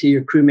 communicate it to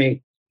your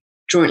crewmate,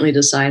 jointly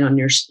decide on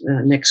your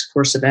next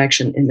course of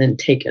action, and then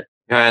take it.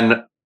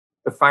 And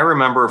if I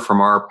remember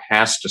from our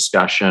past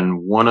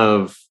discussion, one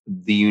of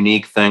the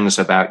unique things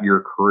about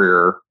your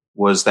career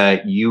was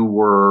that you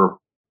were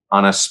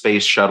on a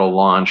space shuttle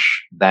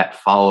launch that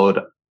followed.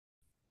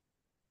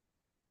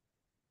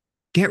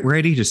 Get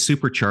ready to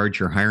supercharge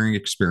your hiring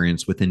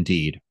experience with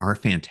Indeed, our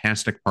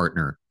fantastic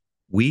partner.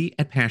 We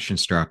at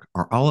PassionStruck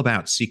are all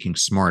about seeking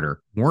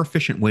smarter, more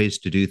efficient ways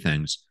to do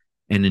things,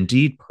 and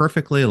Indeed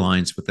perfectly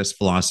aligns with this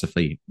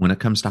philosophy when it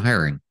comes to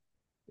hiring.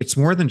 It's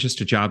more than just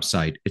a job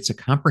site. It's a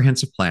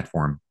comprehensive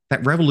platform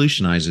that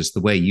revolutionizes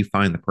the way you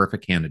find the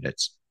perfect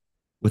candidates.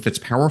 With its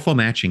powerful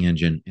matching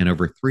engine and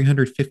over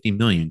 350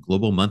 million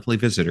global monthly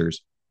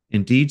visitors,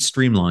 Indeed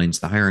streamlines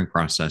the hiring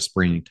process,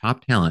 bringing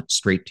top talent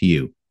straight to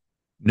you.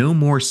 No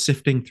more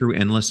sifting through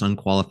endless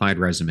unqualified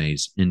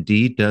resumes.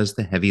 Indeed does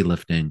the heavy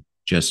lifting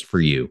just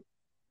for you.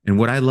 And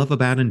what I love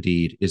about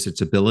Indeed is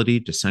its ability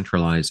to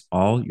centralize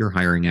all your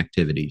hiring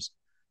activities.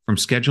 From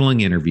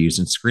scheduling interviews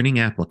and screening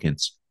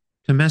applicants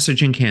to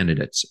messaging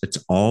candidates,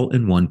 it's all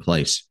in one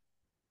place.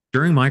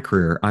 During my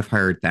career, I've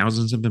hired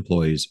thousands of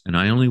employees, and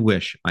I only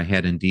wish I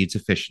had Indeed's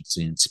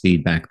efficiency and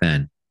speed back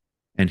then.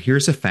 And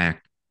here's a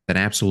fact that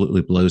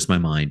absolutely blows my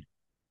mind.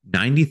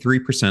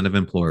 93% of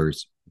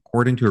employers,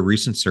 according to a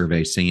recent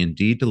survey, say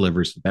Indeed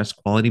delivers the best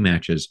quality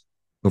matches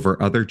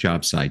over other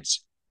job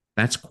sites.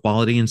 That's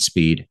quality and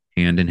speed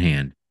hand in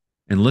hand.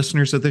 And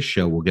listeners of this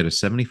show will get a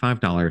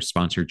 $75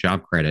 sponsored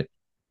job credit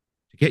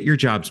to get your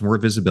jobs more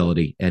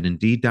visibility at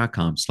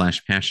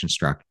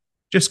Indeed.com/PassionStruck.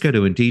 Just go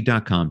to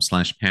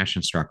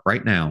Indeed.com/PassionStruck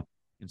right now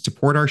and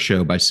support our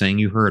show by saying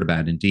you heard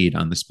about Indeed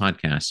on this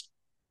podcast.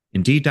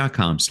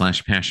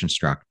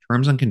 Indeed.com/PassionStruck.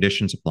 Terms and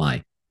conditions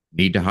apply.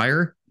 Need to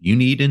hire? You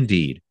need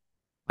Indeed.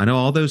 I know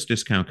all those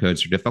discount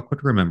codes are difficult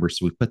to remember,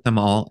 so we put them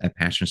all at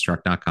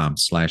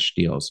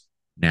PassionStruck.com/deals.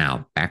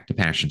 Now, back to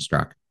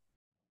PassionStruck.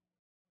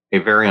 A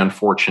very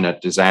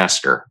unfortunate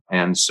disaster.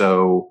 And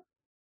so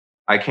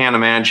I can't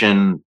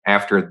imagine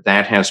after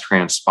that has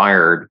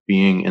transpired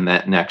being in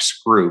that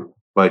next group.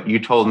 But you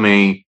told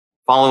me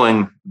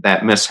following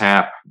that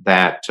mishap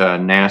that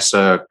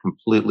NASA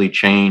completely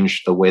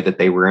changed the way that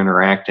they were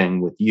interacting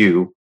with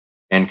you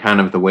and kind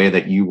of the way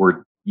that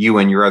you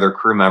and your other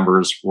crew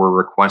members were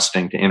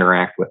requesting to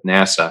interact with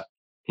NASA.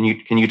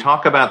 Can you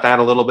talk about that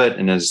a little bit?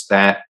 And has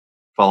that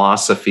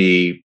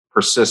philosophy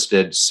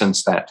persisted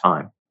since that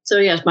time? So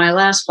yes, my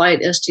last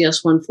flight,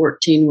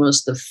 STS-114,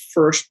 was the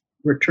first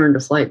return to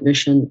flight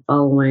mission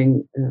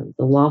following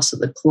the loss of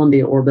the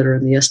Columbia orbiter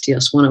and the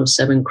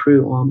STS-107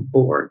 crew on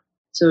board.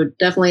 So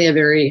definitely a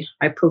very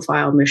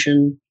high-profile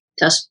mission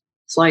test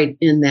flight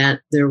in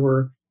that there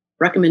were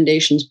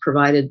recommendations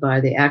provided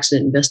by the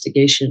Accident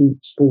Investigation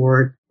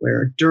Board,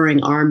 where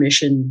during our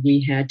mission,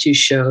 we had to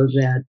show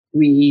that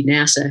we,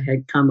 NASA,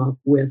 had come up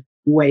with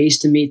ways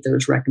to meet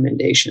those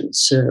recommendations.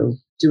 So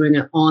doing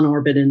an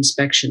on-orbit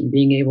inspection,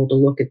 being able to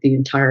look at the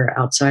entire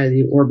outside of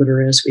the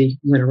orbiter as we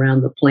went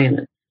around the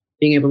planet,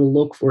 being able to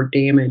look for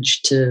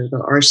damage to the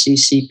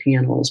RCC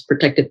panels,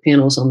 protective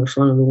panels on the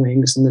front of the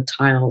wings and the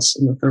tiles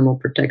in the thermal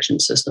protection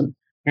system,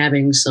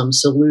 having some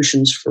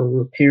solutions for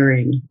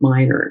repairing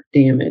minor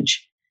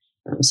damage.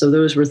 So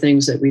those were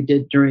things that we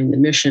did during the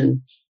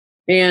mission.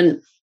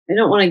 And I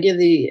don't want to give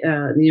the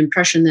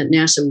impression that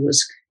NASA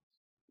was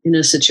in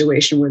a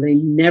situation where they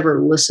never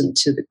listened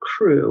to the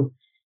crew.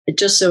 It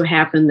just so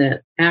happened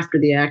that after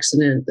the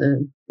accident,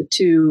 the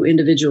two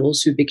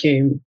individuals who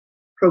became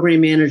program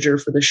manager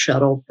for the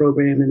shuttle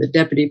program and the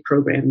deputy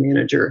program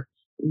manager,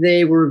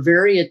 they were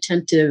very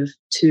attentive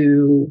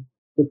to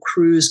the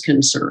crew's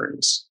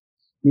concerns,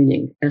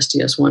 meaning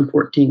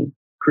STS-114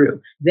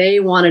 crew. They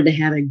wanted to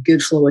have a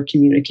good flow of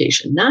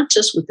communication, not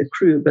just with the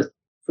crew, but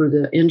for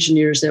the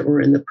engineers that were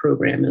in the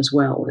program as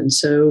well. And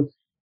so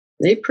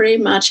they pretty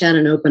much had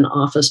an open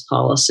office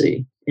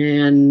policy.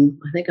 And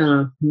I think on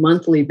a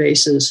monthly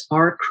basis,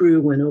 our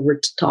crew went over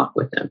to talk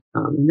with them.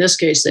 In this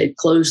case, they'd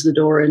close the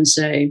door and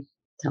say,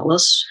 tell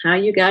us how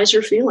you guys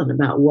are feeling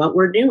about what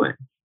we're doing.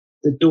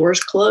 The door's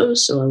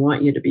closed, so I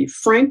want you to be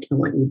frank. I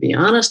want you to be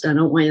honest. I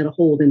don't want you to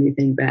hold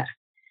anything back.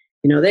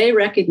 They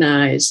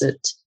recognize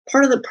that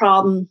part of the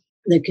problem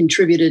that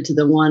contributed to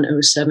the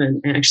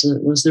 107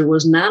 accident was there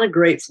was not a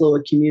great flow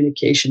of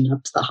communication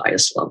up to the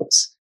highest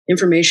levels.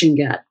 Information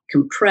got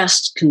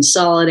compressed,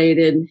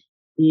 consolidated,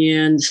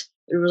 and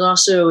there was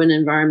also an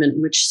environment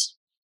in which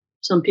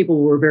some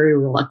people were very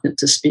reluctant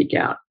to speak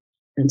out.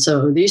 And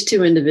so these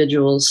two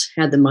individuals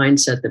had the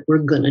mindset that we're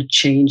going to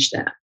change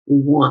that. We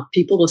want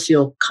people to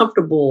feel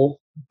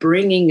comfortable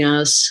bringing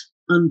us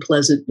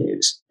unpleasant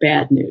news,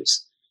 bad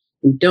news.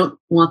 We don't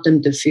want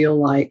them to feel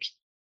like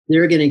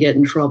they're going to get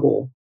in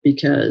trouble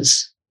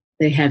because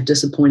they have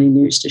disappointing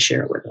news to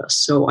share with us.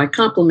 So I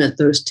compliment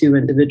those two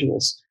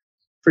individuals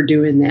for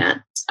doing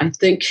that. I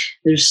think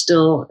there's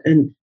still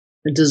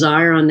a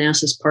desire on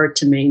NASA's part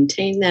to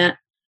maintain that,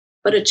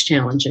 but it's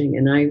challenging.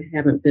 And I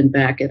haven't been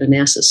back at a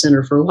NASA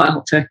center for a while.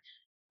 In fact,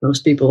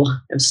 most people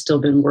have still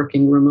been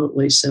working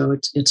remotely, so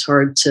it's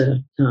hard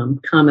to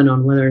comment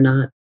on whether or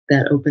not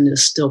that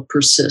openness still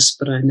persists.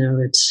 But I know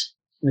it's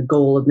the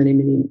goal of many,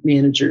 many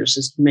managers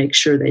is to make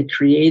sure they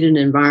create an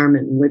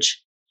environment in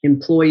which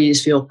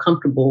employees feel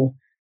comfortable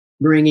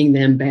bringing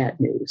them bad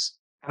news.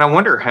 And I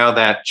wonder how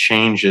that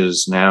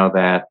changes now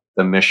that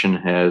the mission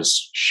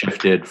has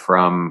shifted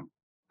from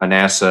a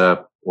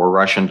NASA or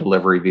Russian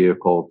delivery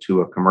vehicle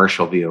to a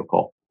commercial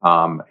vehicle,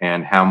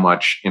 and how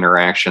much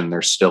interaction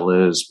there still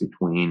is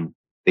between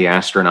the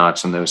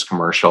astronauts and those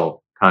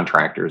commercial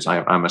contractors.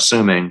 I'm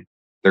assuming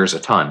there's a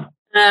ton.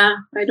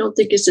 I don't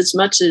think it's as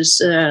much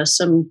as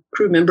some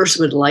crew members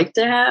would like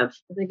to have.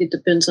 I think it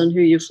depends on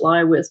who you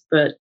fly with,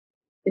 but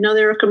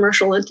they're a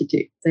commercial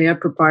entity. They have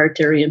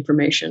proprietary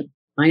information.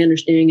 My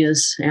understanding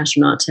is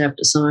astronauts have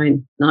to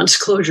sign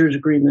non-disclosure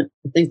agreement.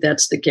 I think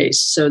that's the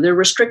case. So they're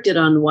restricted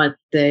on what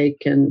they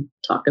can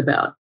talk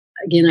about.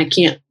 Again, I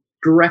can't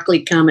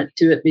directly comment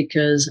to it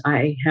because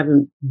I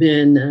haven't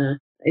been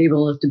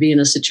able to be in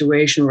a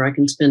situation where I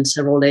can spend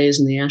several days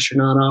in the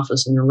astronaut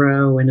office in a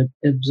row and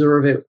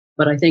observe it.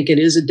 But I think it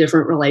is a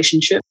different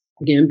relationship,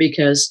 again,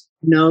 because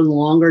no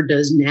longer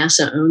does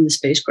NASA own the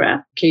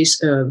spacecraft. In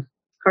case of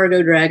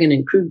Cargo Dragon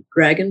and Crew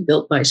Dragon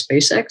built by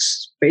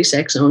SpaceX.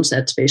 SpaceX owns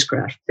that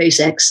spacecraft.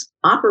 SpaceX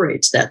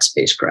operates that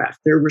spacecraft.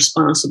 They're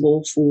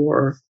responsible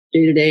for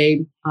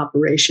day-to-day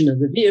operation of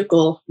the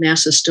vehicle.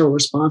 NASA's still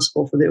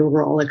responsible for the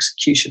overall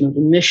execution of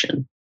the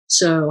mission.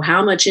 So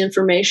how much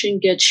information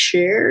gets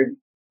shared?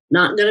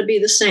 not going to be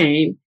the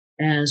same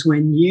as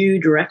when you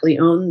directly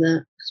own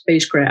the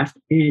spacecraft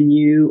and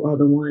you are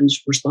the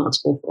ones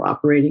responsible for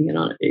operating it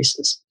on a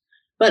basis.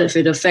 But if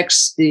it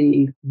affects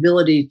the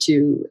ability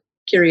to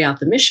carry out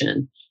the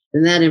mission,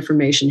 then that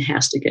information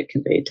has to get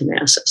conveyed to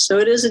NASA. So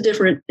it is a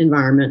different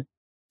environment.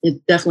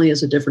 It definitely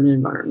is a different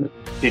environment.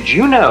 Did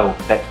you know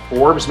that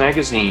Forbes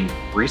magazine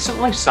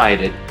recently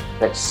cited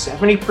that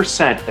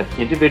 70% of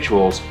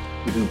individuals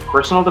who do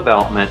personal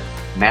development,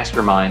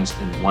 masterminds,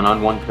 and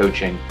one-on-one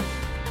coaching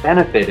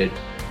benefited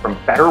from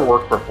better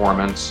work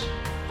performance,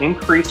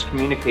 increased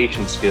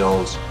communication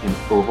skills, and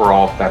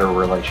overall better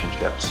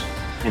relationships?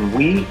 And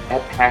we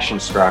at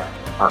PassionStruck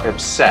are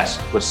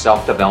obsessed with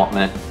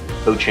self-development,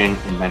 coaching,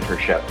 and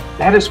mentorship.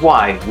 That is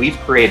why we've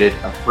created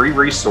a free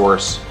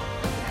resource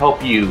to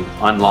help you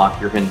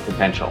unlock your hidden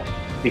potential.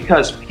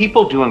 Because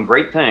people doing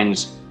great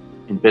things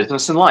in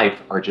business and life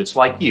are just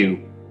like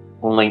you,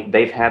 only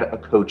they've had a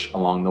coach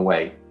along the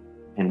way.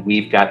 And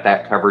we've got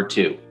that covered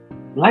too.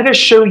 Let us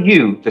show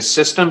you the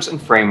systems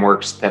and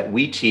frameworks that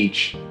we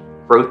teach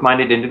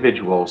growth-minded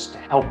individuals to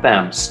help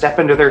them step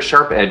into their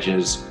sharp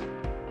edges,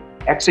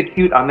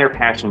 execute on their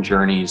passion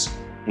journeys,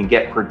 and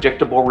get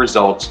predictable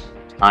results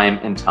time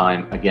and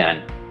time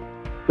again.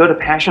 Go to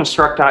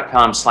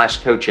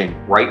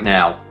passionstruck.com/coaching right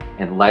now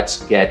and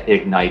let's get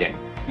igniting.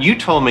 You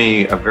told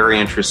me a very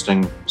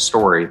interesting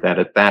story that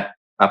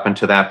up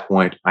until that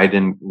point, I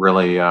didn't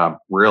really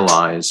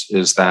realize,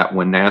 is that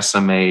when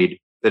NASA made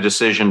the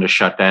decision to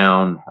shut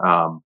down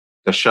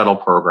the shuttle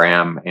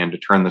program and to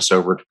turn this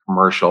over to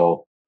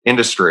commercial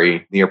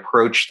industry, the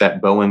approach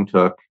that Boeing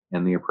took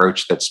and the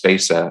approach that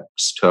SpaceX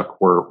took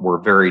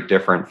were very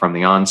different from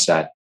the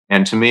onset.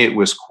 And to me, it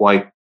was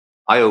quite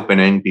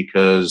eye-opening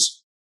because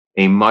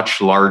a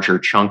much larger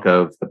chunk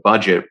of the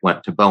budget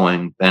went to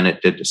Boeing than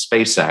it did to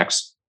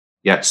SpaceX.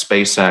 Yet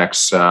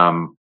SpaceX,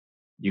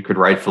 you could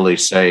rightfully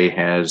say,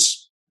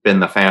 has been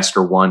the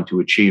faster one to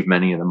achieve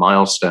many of the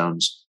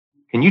milestones.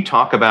 Can you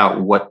talk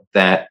about what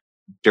that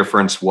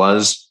difference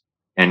was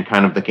and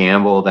kind of the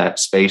gamble that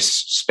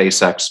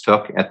SpaceX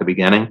took at the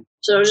beginning?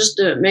 So just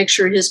to make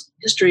sure his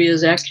history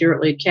is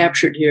accurately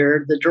captured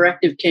here, the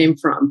directive came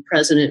from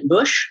President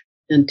Bush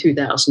in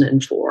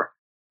 2004.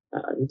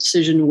 The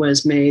decision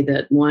was made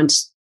that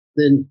once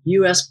the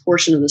U.S.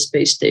 portion of the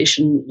space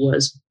station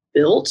was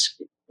built,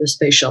 the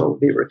space shuttle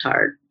would be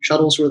retired.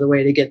 Shuttles were the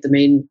way to get the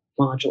main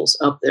modules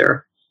up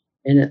there.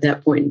 And at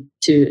that point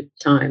in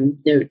time,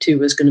 Node 2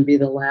 was going to be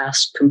the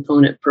last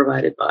component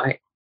provided by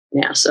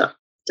NASA.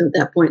 So at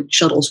that point,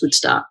 shuttles would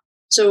stop.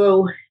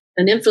 So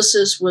an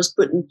emphasis was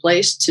put in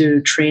place to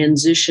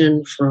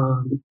transition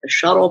from the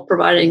shuttle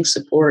providing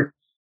support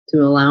to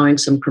allowing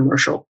some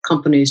commercial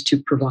companies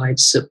to provide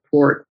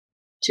support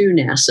to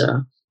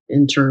NASA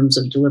in terms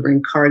of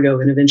delivering cargo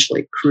and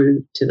eventually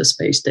crew to the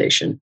space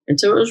station. And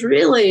so it was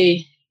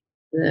really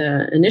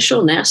the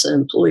initial NASA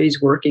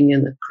employees working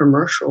in the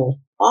commercial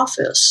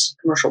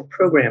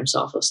programs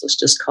office, let's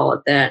just call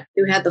it that,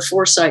 who had the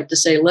foresight to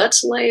say,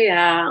 let's lay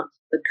out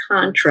the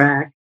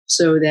contract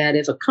so that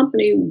if a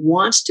company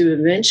wants to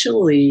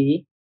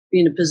eventually be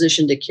in a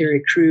position to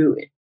carry crew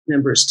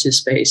members to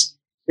space,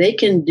 they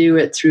can do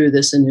it through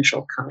this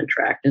initial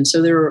contract. And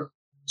so there were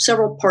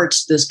several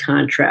parts to this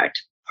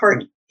contract.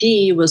 Part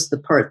D was the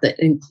part that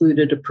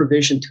included a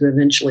provision to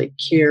eventually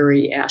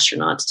carry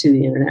astronauts to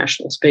the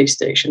International Space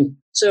Station.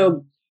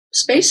 So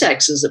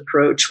SpaceX's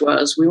approach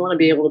was, we want to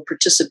be able to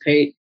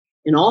participate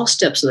in all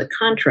steps of the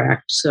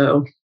contract.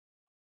 So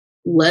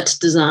let's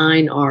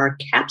design our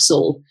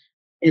capsule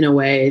in a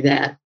way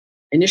that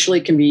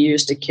initially can be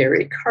used to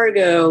carry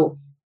cargo,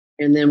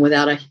 and then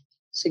without a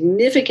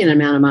significant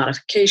amount of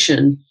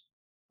modification,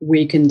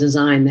 we can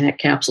design that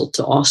capsule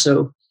to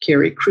also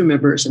carry crew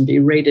members and be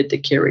rated to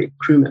carry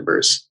crew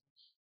members.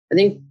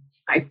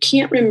 I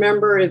can't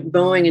remember if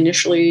Boeing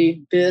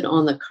initially bid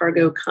on the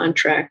cargo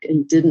contract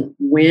and didn't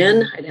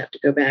win. I'd have to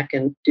go back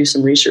and do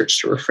some research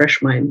to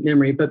refresh my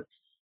memory. But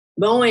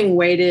Boeing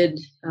waited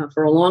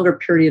for a longer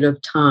period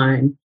of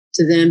time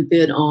to then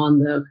bid on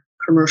the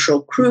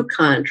commercial crew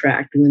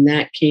contract. When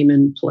that came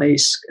in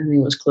place, I think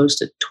it was close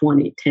to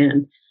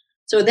 2010.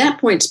 So at that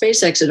point,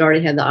 SpaceX had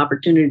already had the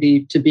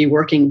opportunity to be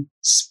working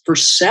for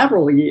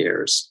several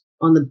years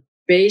on the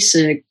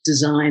basic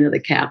design of the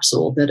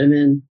capsule that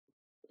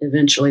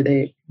eventually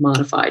they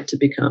modified to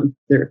become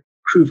their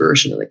crew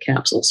version of the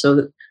capsule. So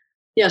that,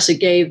 yes, it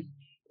gave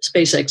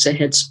SpaceX a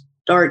head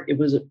start. It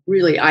was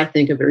really, I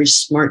think, a very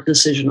smart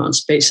decision on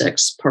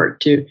SpaceX's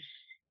part to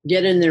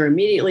get in there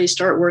immediately,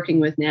 start working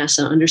with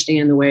NASA,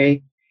 understand the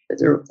way that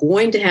they're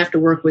going to have to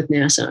work with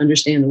NASA,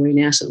 understand the way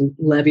NASA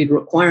levied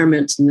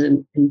requirements and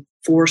then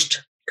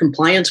enforced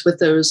compliance with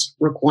those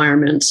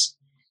requirements,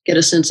 get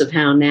a sense of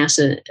how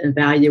NASA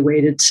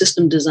evaluated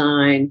system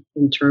design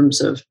in terms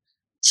of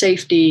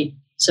safety.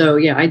 So,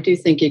 yeah, I do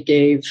think it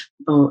gave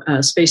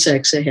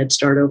SpaceX a head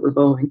start over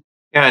Boeing.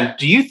 Yeah, and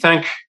do you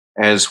think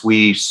as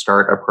we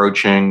start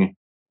approaching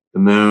the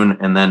moon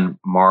and then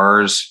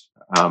Mars,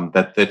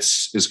 that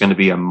this is going to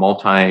be a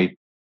multinational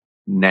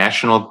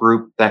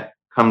group that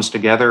comes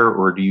together,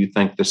 or do you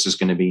think this is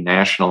going to be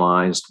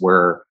nationalized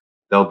where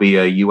there'll be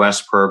a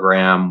U.S.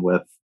 program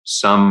with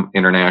some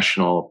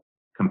international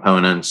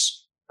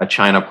components, a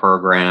China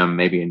program,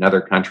 maybe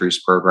another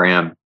country's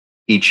program,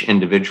 each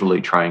individually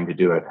trying to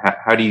do it.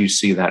 How do you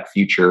see that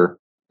future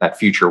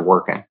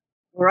working?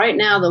 Right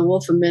now, the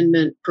Wolf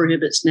Amendment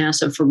prohibits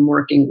NASA from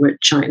working with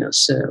China.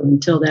 So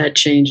until that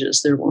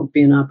changes, there won't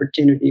be an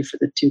opportunity for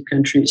the two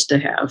countries to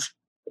have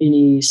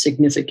any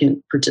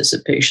significant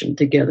participation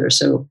together.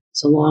 So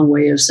it's a long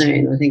way of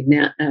saying I think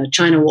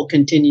China will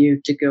continue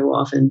to go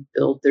off and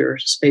build their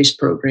space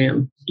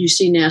program. You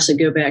see NASA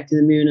go back to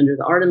the moon under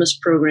the Artemis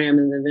program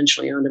and then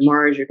eventually onto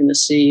Mars. You're going to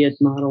see it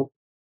modeled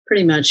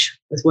pretty much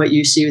with what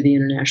you see with the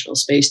International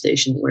Space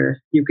Station,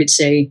 where you could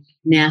say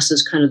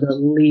NASA's kind of the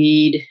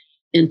lead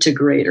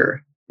integrator.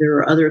 There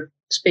are other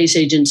space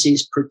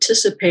agencies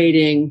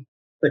participating,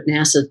 but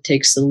NASA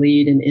takes the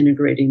lead in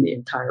integrating the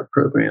entire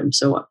program.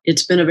 So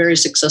it's been a very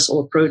successful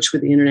approach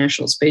with the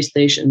International Space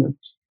Station,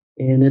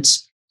 and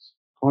it's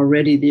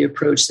already the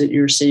approach that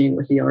you're seeing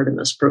with the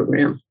Artemis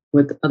program,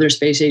 with other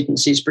space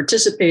agencies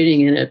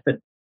participating in it, but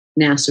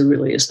NASA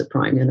really is the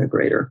prime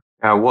integrator.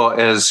 Well,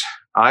 as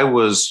I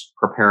was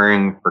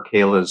preparing for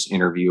Kayla's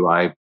interview,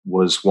 I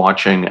was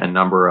watching a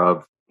number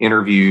of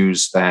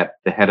interviews that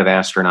the head of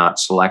astronaut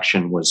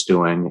selection was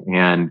doing.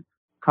 And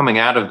coming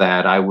out of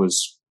that, I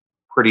was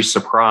pretty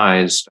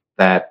surprised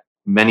that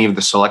many of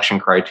the selection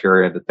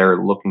criteria that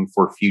they're looking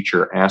for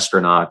future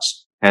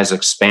astronauts has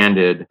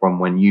expanded from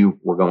when you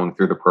were going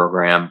through the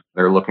program.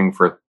 They're looking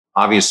for,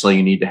 obviously,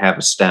 you need to have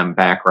a STEM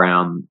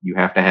background. You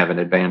have to have an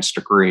advanced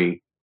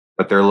degree,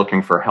 but they're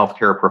looking for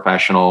healthcare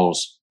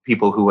professionals,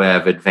 people who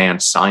have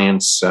advanced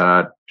science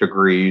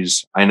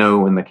degrees. I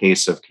know in the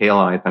case of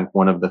Kayla, I think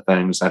one of the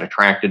things that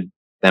attracted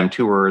them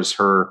to her is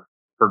her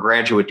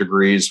graduate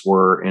degrees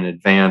were in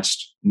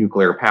advanced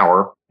nuclear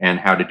power and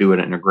how to do it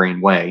in a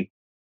green way.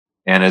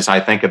 And as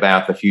I think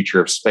about the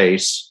future of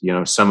space,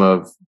 some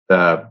of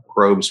the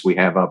probes we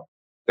have up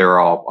there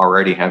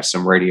already have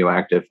some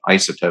radioactive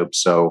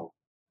isotopes. So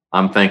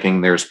I'm thinking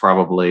there's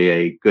probably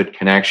a good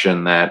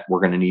connection that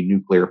we're going to need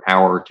nuclear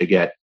power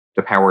to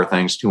power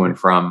things to and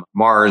from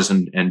Mars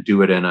and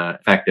do it in an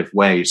effective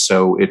way.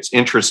 So it's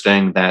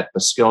interesting that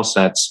the skill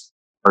sets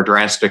are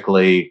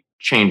drastically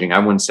changing. I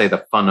wouldn't say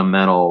the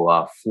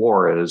fundamental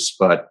floor is,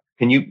 but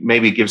can you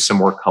maybe give some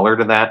more color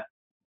to that?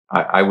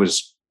 I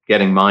was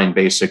getting mine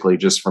basically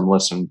just from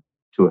listening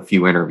to a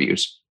few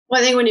interviews. Well,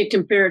 I think when you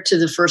compare it to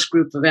the first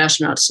group of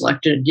astronauts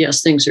selected,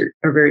 yes, things are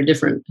very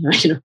different.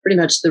 Pretty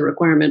much the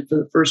requirement for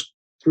the first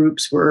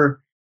groups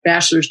were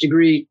bachelor's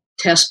degree,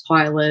 test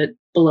pilot,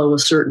 below a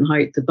certain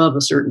height, above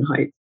a certain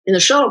height. In the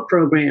shuttle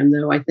program,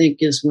 though, I think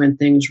is when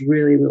things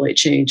really, really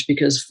changed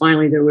because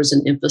finally there was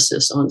an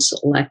emphasis on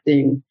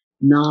selecting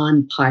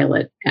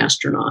non-pilot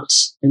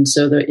astronauts. And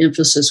so the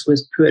emphasis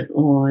was put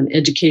on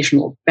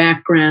educational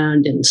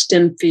background in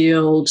STEM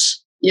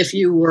fields. If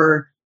you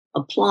were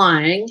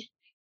applying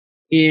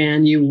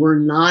and you were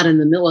not in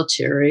the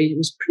military, it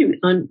was pretty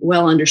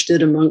well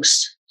understood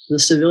amongst the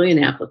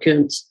civilian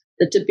applicants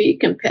that to be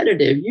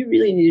competitive, you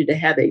really needed to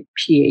have a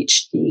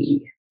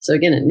PhD. So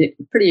again,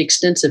 a pretty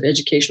extensive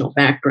educational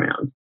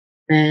background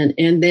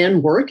and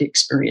then work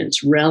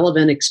experience,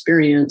 relevant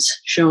experience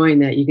showing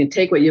that you can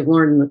take what you've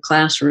learned in the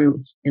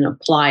classroom and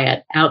apply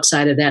it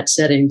outside of that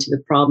setting to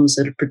the problems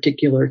that are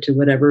particular to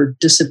whatever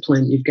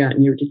discipline you've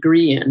gotten your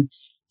degree in.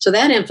 So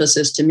that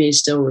emphasis to me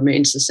still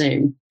remains the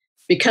same.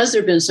 Because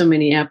there have been so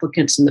many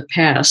applicants in the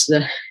past,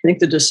 I think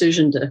the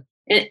decision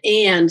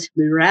and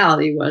the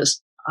reality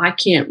was, I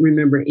can't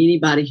remember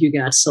anybody who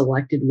got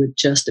selected with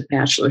just a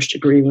bachelor's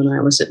degree when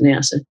I was at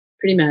NASA.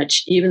 Pretty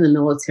much even the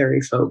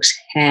military folks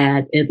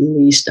had at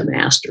least a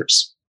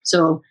master's.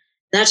 So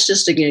that's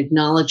just an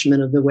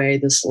acknowledgement of the way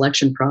the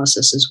selection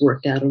process has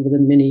worked out over the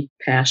many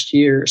past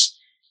years.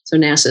 So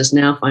NASA has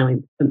now finally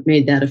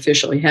made that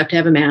official. You have to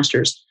have a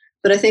master's.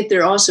 But I think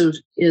there also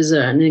is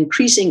an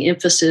increasing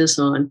emphasis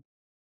on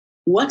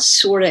what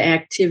sort of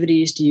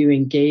activities do you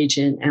engage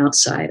in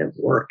outside of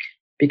work?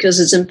 Because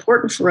it's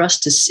important for us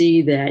to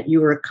see that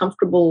you are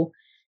comfortable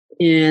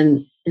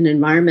in an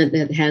environment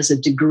that has a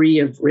degree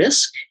of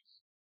risk,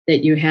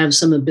 that you have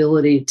some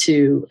ability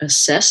to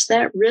assess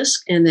that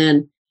risk and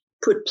then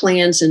put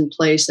plans in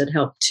place that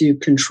help to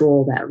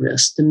control that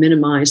risk, to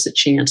minimize the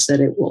chance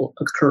that it will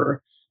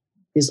occur.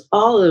 Because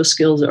all of those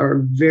skills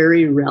are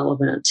very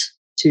relevant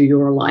to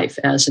your life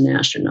as an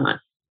astronaut.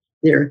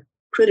 They're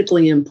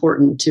critically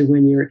important to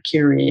when you're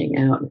carrying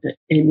out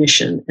a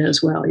mission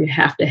as well. You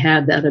have to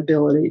have that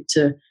ability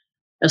to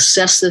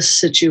assess this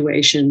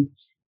situation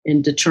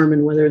and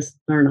determine whether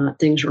or not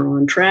things are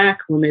on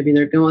track, or maybe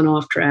they're going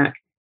off track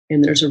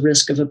and there's a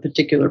risk of a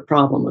particular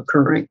problem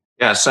occurring.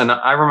 Yes, and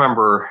I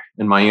remember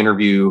in my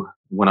interview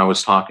when I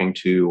was talking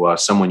to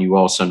someone you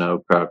also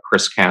know,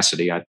 Chris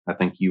Cassidy. I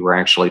think you were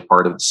actually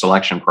part of the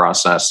selection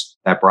process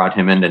that brought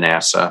him into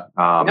NASA.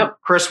 Yep.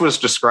 Chris was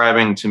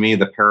describing to me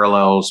the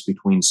parallels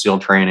between SEAL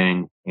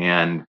training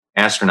and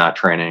astronaut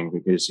training,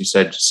 because he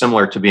said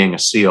similar to being a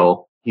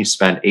SEAL, he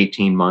spent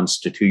 18 months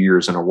to 2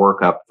 years in a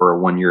workup for a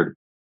 1-year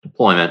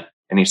deployment.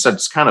 And he said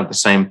it's kind of the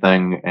same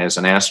thing as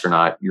an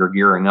astronaut. You're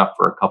gearing up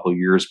for a couple of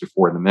years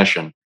before the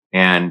mission.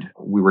 And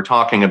we were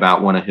talking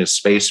about one of his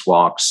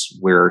spacewalks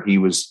where he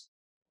was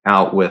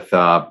out with,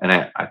 and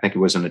I think it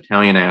was an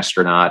Italian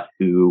astronaut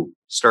who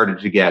started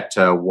to get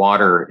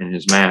water in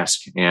his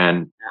mask.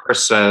 And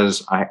Chris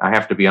says, I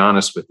have to be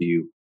honest with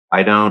you.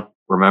 I don't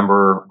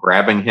remember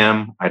grabbing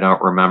him. I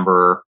don't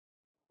remember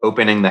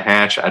opening the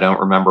hatch. I don't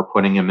remember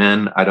putting him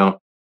in.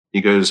 He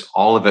goes,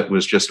 all of it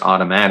was just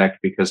automatic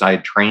because I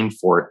had trained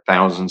for it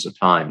thousands of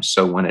times.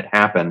 So when it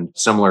happened,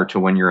 similar to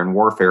when you're in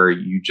warfare,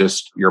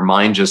 your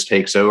mind just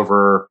takes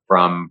over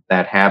from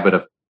that habit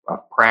of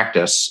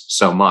practice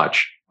so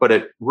much. But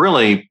it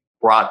really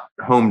brought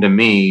home to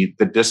me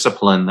the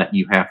discipline that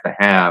you have to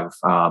have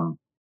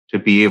to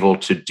be able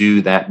to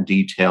do that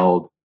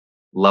detailed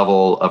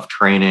level of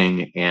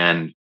training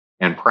and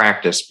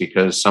practice,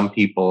 because some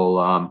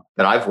people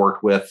that I've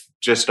worked with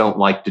just don't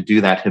like to do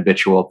that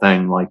habitual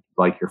thing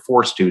like you're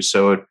forced to.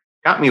 So it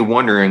got me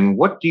wondering,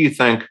 what do you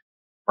think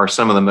are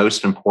some of the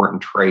most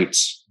important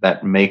traits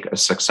that make a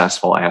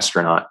successful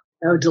astronaut?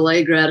 Oh,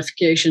 delay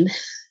gratification.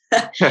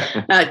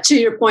 To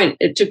your point,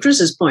 to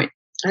Chris's point,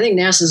 I think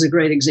NASA is a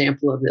great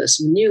example of this.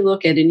 When you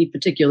look at any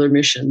particular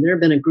mission, there have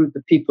been a group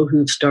of people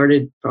who've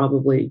started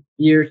probably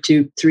year,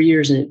 2, 3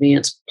 years in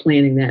advance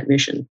planning that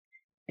mission.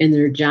 And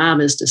their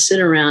job is to sit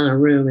around a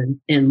room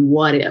and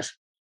what if?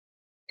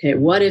 Okay,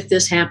 what if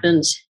this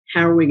happens?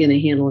 How are we going to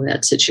handle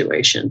that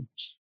situation?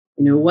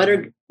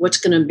 What's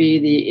going to be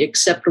the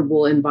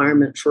acceptable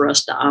environment for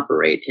us to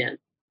operate in?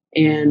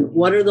 And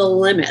what are the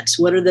limits?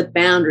 What are the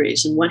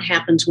boundaries? And what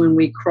happens when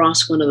we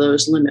cross one of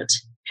those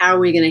limits? How are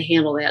we going to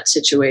handle that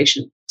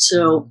situation?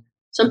 So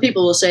some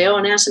people will say, oh,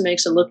 NASA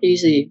makes it look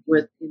easy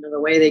with the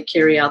way they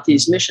carry out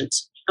these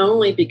missions,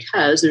 only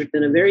because there's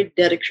been a very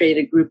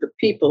dedicated group of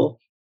people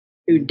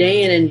who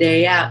day in and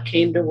day out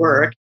came to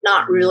work,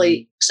 not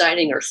really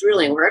exciting or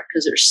thrilling work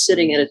because they're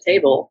sitting at a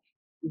table,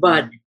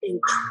 but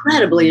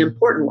incredibly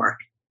important work.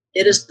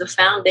 It is the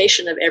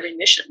foundation of every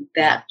mission,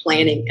 that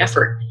planning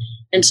effort.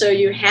 And so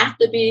you have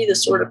to be the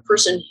sort of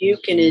person who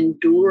can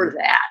endure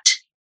that,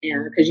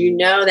 because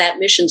that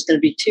mission is going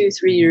to be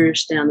 2-3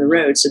 years down the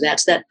road. So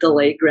that's that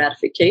delayed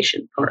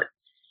gratification part.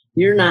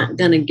 You're not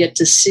going to get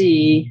to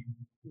see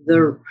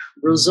the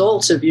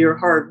results of your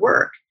hard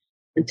work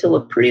until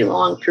a pretty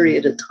long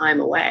period of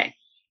time away.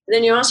 And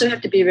then you also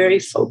have to be very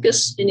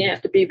focused and you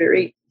have to be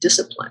very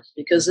disciplined,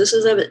 because this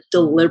is a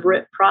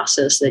deliberate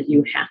process that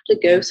you have to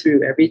go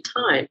through every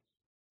time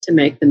to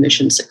make the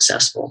mission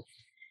successful.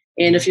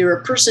 And if you're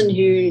a person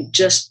who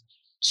just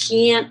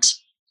can't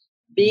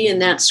be in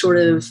that sort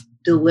of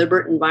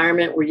deliberate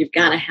environment where you've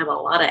got to have a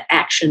lot of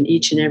action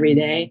each and every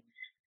day,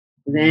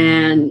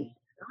 then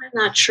I'm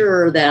not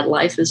sure that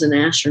life as an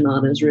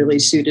astronaut is really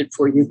suited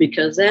for you,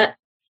 because that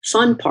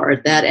fun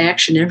part, that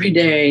action every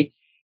day,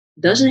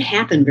 doesn't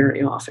happen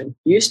very often.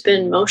 You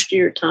spend most of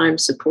your time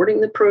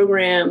supporting the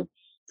program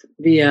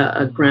via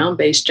a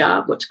ground-based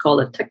job, what's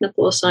called a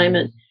technical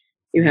assignment.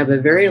 You have a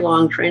very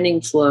long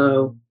training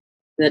flow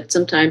that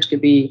sometimes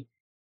could be,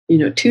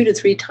 2 to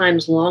 3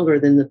 times longer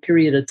than the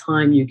period of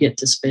time you get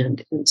to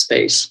spend in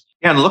space.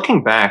 Yeah, and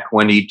looking back,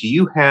 Wendy, do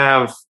you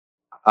have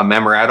a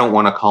memory? I don't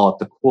want to call it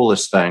the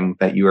coolest thing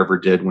that you ever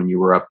did when you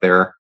were up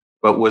there,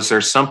 but was there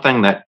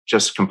something that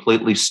just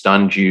completely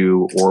stunned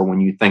you, or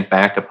when you think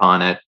back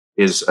upon it,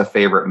 is a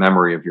favorite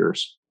memory of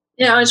yours?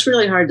 Yeah, it's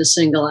really hard to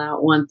single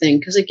out one thing,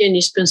 because again,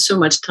 you spend so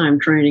much time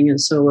training and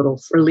so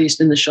little, or at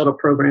least in the shuttle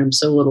program,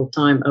 so little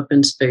time up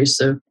in space.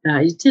 So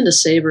you tend to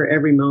savor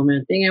every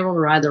moment, being able to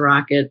ride the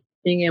rocket,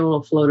 being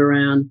able to float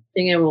around,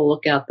 being able to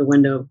look out the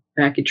window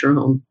back at your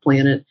home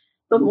planet.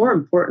 But more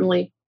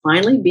importantly,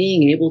 finally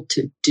being able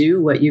to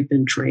do what you've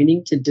been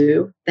training to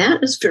do,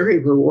 that is very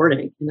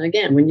rewarding. And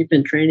again, when you've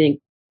been training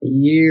a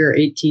year,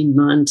 18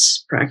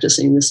 months,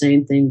 practicing the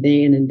same thing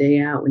day in and day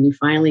out, when you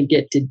finally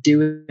get to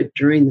do it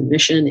during the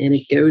mission and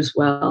it goes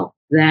well,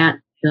 that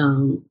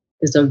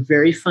is a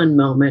very fun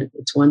moment.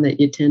 It's one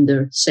that you tend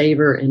to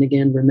savor and,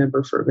 again,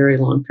 remember for a very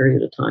long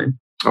period of time.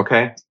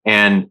 Okay.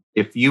 And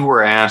if you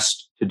were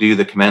asked to do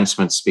the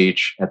commencement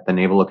speech at the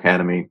Naval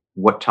Academy,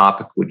 what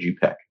topic would you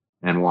pick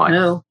and why?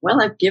 Oh,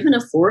 well, I've given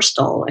a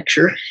Forstall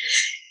lecture.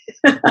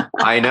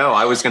 I know.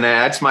 I was going to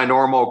ask my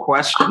normal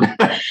question.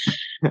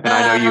 And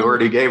I know you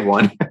already gave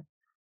one.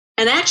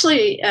 And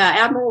actually,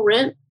 Admiral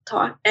Rent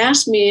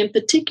asked me in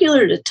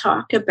particular to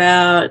talk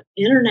about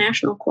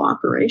international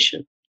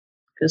cooperation,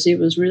 because he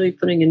was really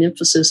putting an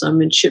emphasis on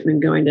midshipmen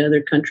going to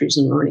other countries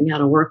and learning how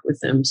to work with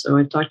them. So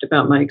I talked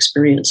about my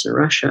experience in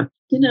Russia.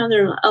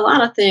 There are a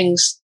lot of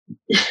things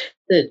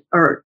that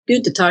are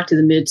good to talk to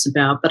the mids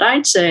about, but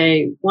I'd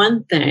say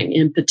one thing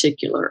in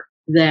particular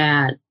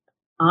that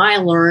I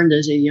learned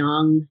as a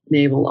young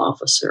naval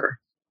officer,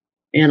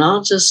 and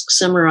I'll just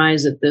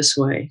summarize it this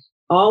way: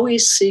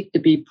 always seek to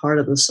be part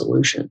of the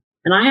solution.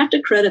 And I have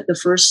to credit the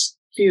first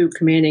few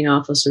commanding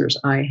officers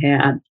I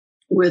had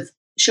with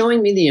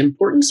showing me the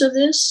importance of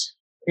this,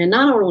 and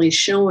not only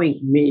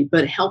showing me,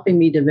 but helping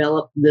me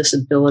develop this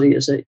ability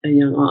as a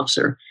young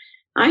officer.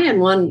 I had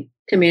one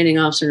commanding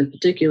officer in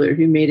particular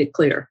who made it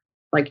clear: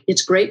 Like,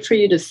 it's great for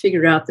you to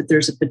figure out that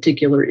there's a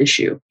particular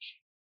issue,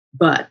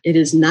 but it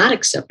is not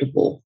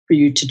acceptable for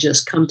you to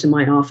just come to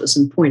my office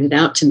and point it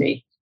out to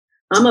me.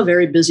 I'm a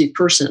very busy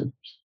person.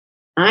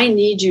 I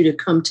need you to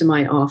come to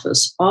my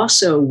office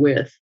also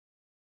with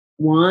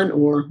one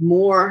or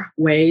more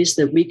ways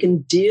that we can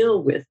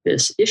deal with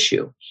this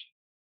issue.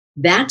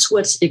 That's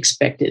what's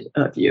expected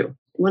of you.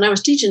 When I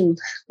was teaching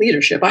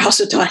leadership, I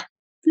also taught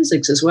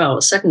physics as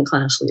well,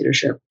 second-class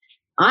leadership.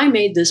 I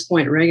made this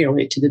point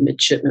regularly to the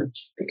midshipmen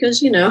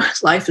because,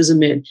 life as a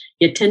mid,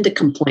 you tend to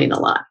complain a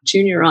lot.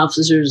 Junior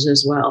officers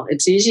as well.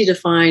 It's easy to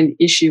find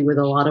issue with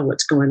a lot of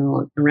what's going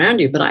on around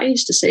you. But I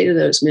used to say to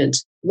those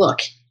mids, look,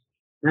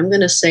 I'm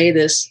going to say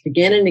this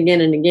again and again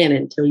and again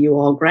until you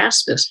all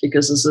grasp this,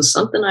 because this is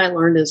something I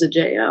learned as a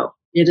JO.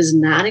 It is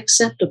not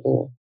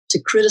acceptable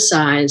to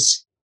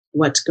criticize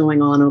what's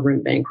going on over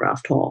in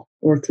Bancroft Hall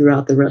or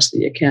throughout the rest of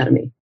the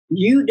academy.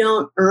 You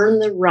don't earn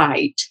the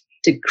right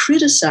to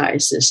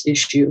criticize this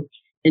issue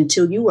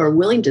until you are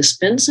willing to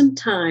spend some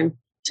time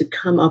to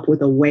come up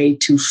with a way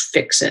to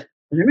fix it.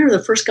 And I remember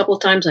the first couple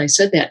of times I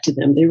said that to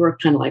them, they were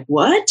kind of like,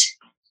 what?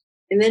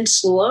 And then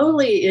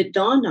slowly it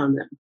dawned on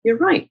them. You're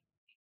right.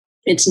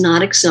 It's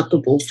not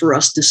acceptable for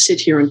us to sit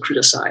here and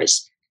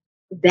criticize.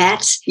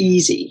 That's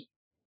easy.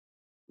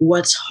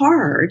 What's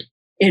hard,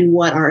 and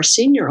what our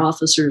senior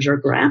officers are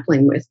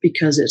grappling with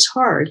because it's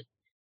hard,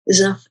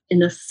 is an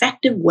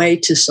effective way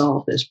to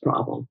solve this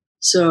problem.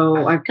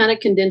 So I've kind of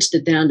condensed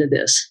it down to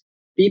this.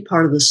 Be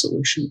part of the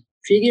solution.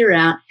 Figure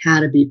out how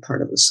to be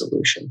part of the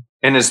solution.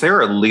 And is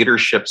there a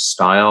leadership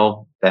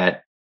style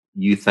that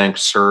you think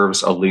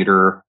serves a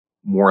leader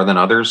more than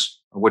others?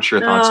 What's your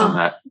thoughts on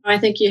that? I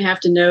think you have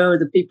to know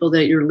the people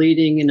that you're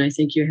leading, and I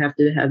think you have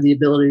to have the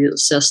ability to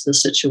assess the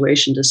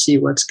situation to see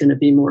what's going to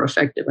be more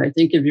effective. I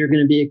think if you're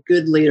going to be a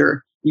good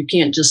leader, you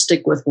can't just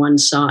stick with one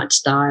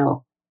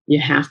style. You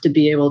have to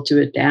be able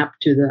to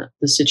adapt to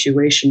the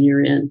situation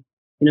you're in.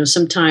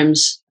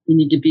 Sometimes you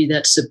need to be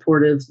that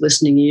supportive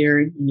listening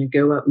ear.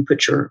 Go up and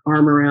put your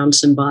arm around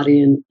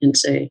somebody and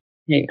say,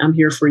 hey, I'm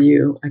here for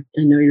you. I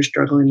know you're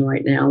struggling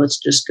right now. Let's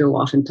just go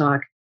off and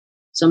talk.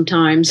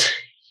 Sometimes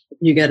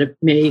you got to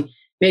maybe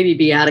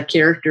be out of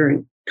character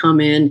and come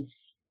in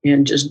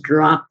and just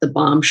drop the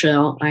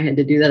bombshell. I had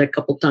to do that a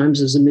couple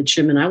times as a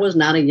midshipman. I was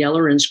not a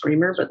yeller and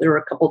screamer, but there were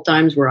a couple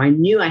times where I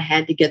knew I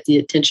had to get the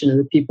attention of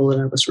the people that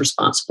I was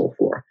responsible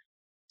for.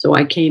 So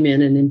I came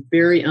in and then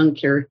very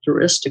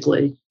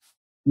uncharacteristically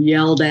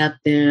yelled at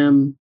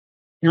them,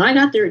 and I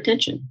got their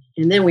attention.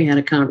 And then we had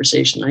a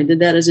conversation. I did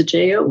that as a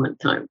JO one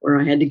time where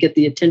I had to get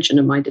the attention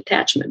of my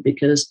detachment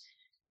because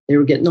they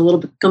were getting a little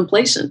bit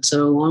complacent.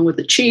 So along with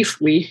the chief,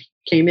 we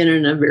came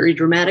in a very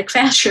dramatic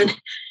fashion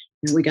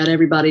and we got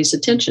everybody's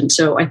attention.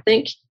 So I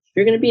think if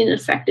you're going to be an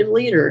effective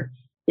leader,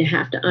 you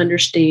have to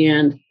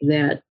understand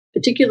that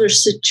particular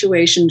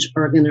situations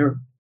are going to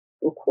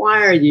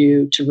require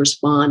you to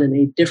respond in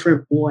a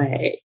different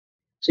way.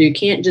 So you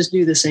can't just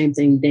do the same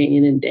thing day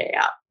in and day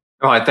out.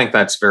 Oh, I think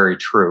that's very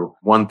true.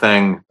 One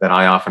thing that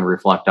I often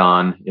reflect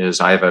on is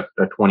I have a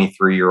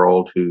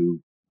 23-year-old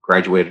who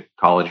graduated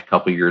college a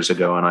couple of years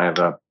ago, and I have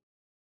a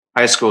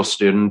high school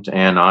student,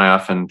 and I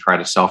often try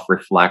to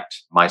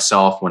self-reflect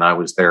myself when I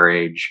was their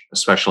age,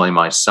 especially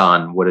my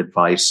son, what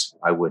advice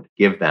I would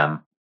give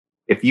them.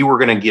 If you were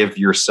going to give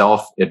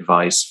yourself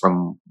advice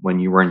from when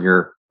you were in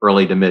your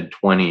early to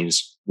mid-20s,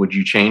 would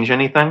you change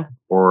anything?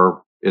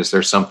 Or is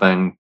there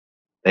something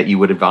that you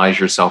would advise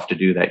yourself to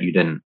do that you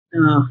didn't?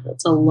 Oh,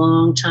 that's a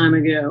long time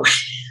ago.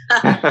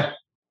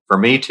 For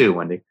me too,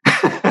 Wendy.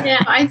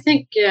 Yeah, I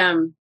think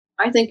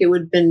it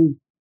would have been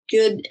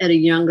good at a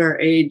younger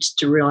age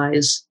to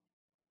realize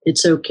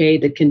it's okay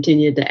to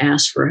continue to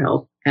ask for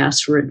help,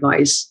 ask for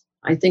advice.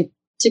 I think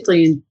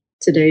particularly in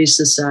today's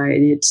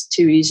society, it's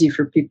too easy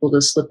for people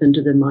to slip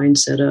into the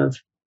mindset of,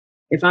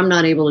 if I'm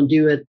not able to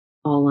do it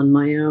all on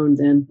my own,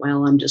 then,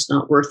 well, I'm just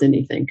not worth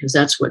anything, because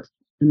that's what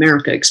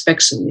America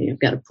expects of me. I've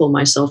got to pull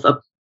myself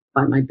up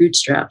by my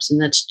bootstraps.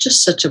 And that's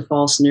just such a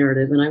false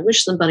narrative. And I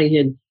wish somebody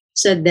had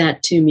said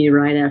that to me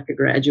right after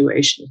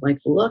graduation. Like,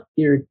 look,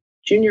 you're a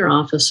junior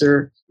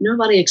officer.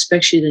 Nobody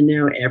expects you to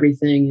know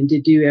everything and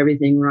to do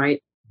everything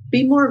right.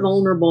 Be more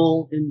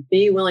vulnerable and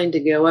be willing to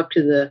go up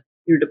to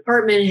your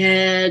department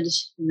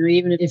heads,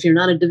 even if you're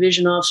not a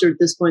division officer at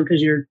this point,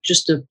 because you're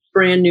just a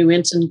brand new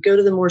ensign, go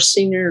to the more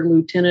senior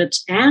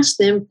lieutenants, ask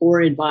them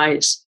for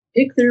advice,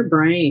 pick their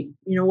brain.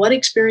 What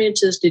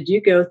experiences did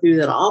you go through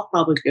that I'll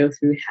probably go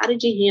through? How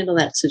did you handle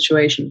that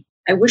situation?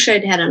 I wish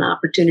I'd had an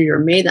opportunity or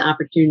made the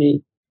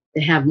opportunity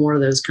to have more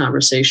of those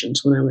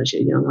conversations when I was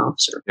a young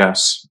officer.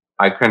 Yes,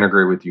 I couldn't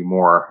agree with you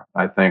more.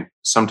 I think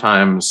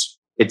sometimes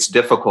it's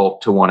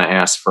difficult to want to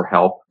ask for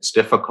help. It's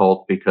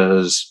difficult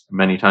because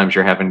many times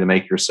you're having to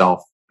make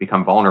yourself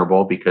become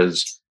vulnerable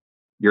because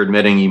you're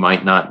admitting you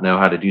might not know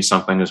how to do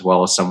something as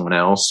well as someone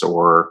else,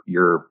 or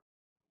you're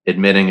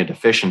admitting a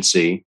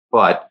deficiency,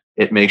 but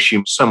it makes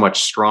you so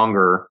much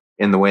stronger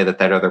in the way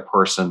that other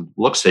person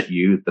looks at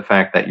you. The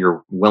fact that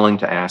you're willing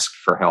to ask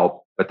for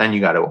help, but then you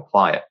got to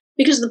apply it.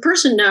 Because the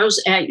person knows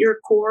at your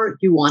core,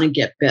 you want to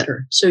get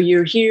better. So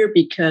you're here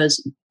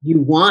because you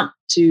want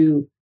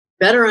to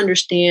better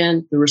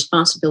understand the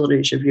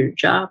responsibilities of your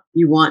job.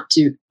 You want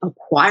to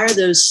acquire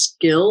those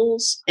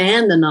skills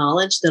and the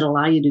knowledge that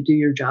allow you to do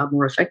your job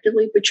more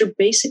effectively. But you're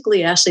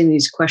basically asking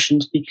these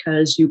questions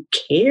because you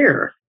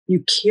care.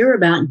 You care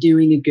about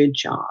doing a good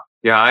job.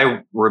 Yeah,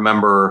 I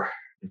remember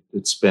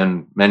it's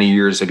been many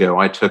years ago.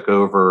 I took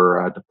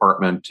over a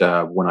department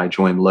when I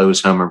joined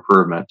Lowe's Home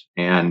Improvement.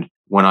 And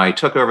when I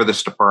took over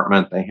this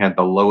department, they had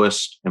the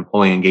lowest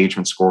employee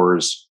engagement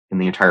scores in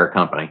the entire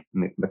company.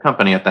 And the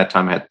company at that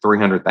time had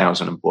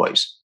 300,000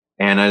 employees.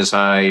 And as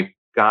I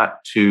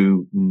got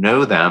to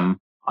know them,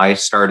 I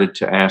started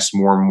to ask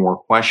more and more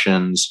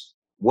questions.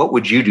 What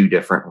would you do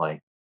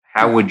differently?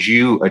 How would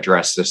you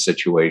address this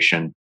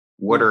situation?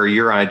 What are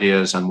your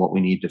ideas on what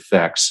we need to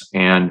fix?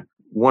 And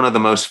one of the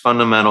most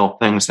fundamental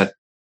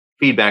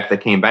feedback that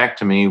came back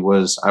to me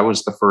was I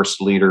was the first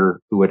leader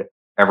who had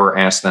ever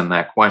asked them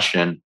that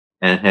question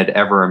and had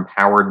ever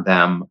empowered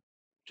them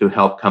to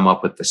help come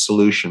up with the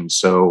solution.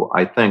 So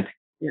I think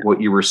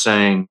what you were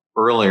saying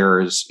earlier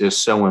is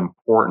so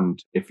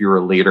important if you're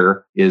a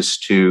leader is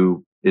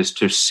to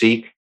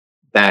seek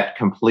that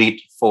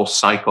complete full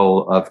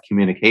cycle of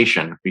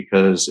communication,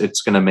 because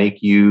it's going to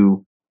make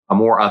you a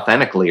more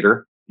authentic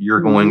leader.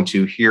 You're going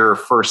to hear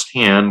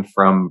firsthand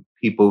from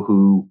people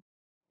who,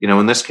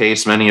 in this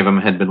case, many of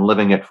them had been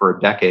living it for a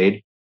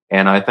decade.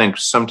 And I think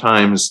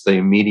sometimes the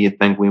immediate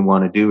thing we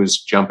want to do is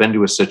jump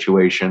into a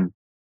situation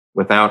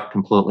without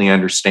completely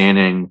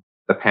understanding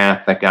the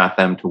path that got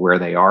them to where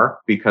they are,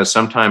 because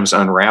sometimes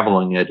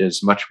unraveling it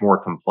is much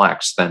more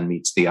complex than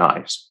meets the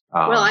eyes.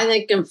 Well, I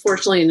think,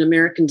 unfortunately, in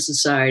American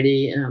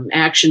society,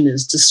 action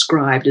is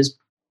described as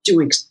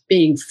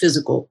being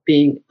physical,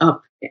 being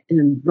up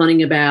and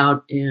running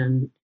about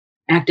and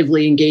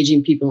actively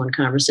engaging people in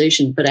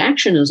conversation. But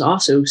action is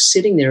also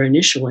sitting there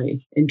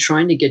initially and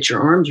trying to get your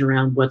arms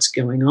around what's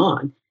going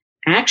on.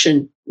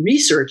 Action,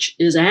 research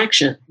is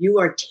action. You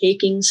are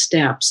taking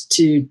steps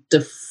to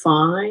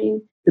define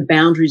the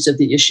boundaries of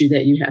the issue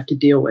that you have to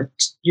deal with.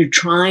 You're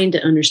trying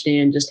to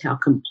understand just how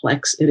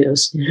complex it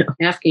is.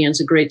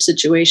 Afghan's a great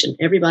situation.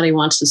 Everybody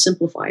wants to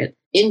simplify it.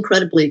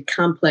 Incredibly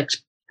complex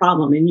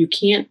problem. And you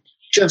can't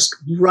just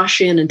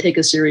rush in and take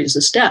a series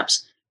of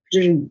steps.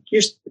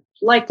 You're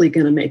likely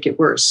going to make it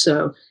worse.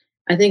 So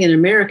I think in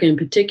America in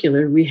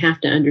particular, we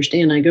have to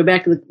understand. I go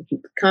back to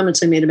the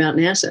comments I made about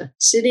NASA.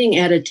 Sitting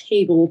at a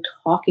table,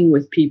 talking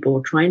with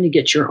people, trying to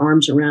get your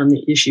arms around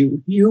the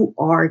issue, you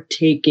are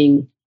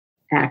taking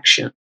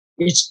action.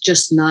 It's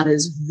just not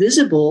as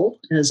visible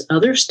as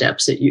other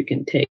steps that you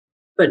can take.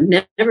 But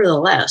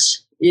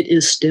nevertheless, it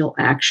is still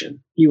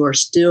action. You are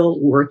still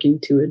working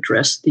to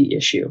address the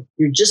issue.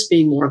 You're just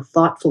being more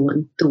thoughtful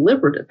and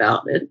deliberate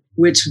about it,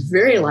 which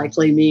very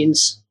likely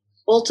means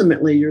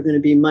ultimately you're going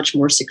to be much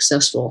more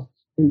successful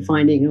in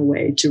finding a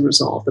way to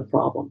resolve the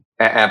problem.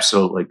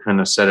 Absolutely. Couldn't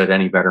have said it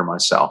any better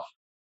myself.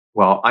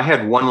 Well, I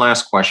had one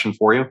last question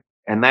for you,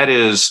 and that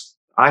is,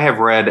 I have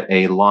read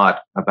a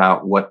lot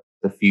about what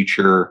the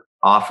future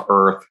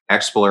off-Earth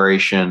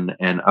exploration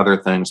and other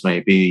things may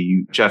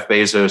be. Jeff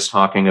Bezos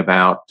talking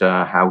about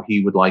how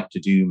he would like to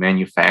do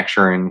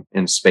manufacturing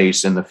in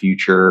space in the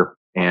future,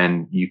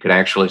 and you could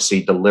actually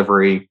see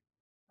delivery,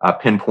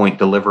 pinpoint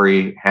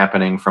delivery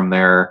happening from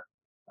there.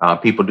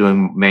 People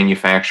doing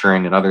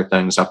manufacturing and other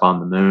things up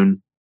on the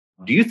moon.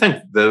 Do you think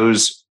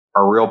those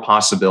are real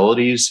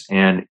possibilities?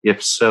 And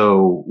if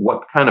so,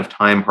 what kind of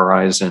time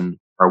horizon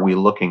are we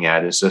looking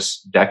at? Is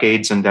this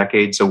decades and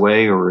decades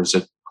away, or is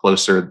it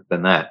closer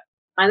than that?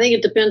 I think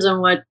it depends on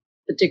what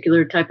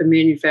particular type of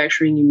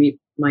manufacturing you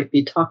might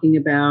be talking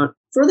about.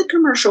 For the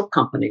commercial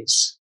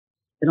companies,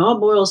 it all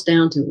boils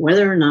down to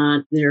whether or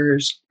not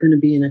there's going to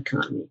be an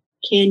economy.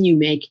 Can you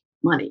make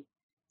money?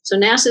 So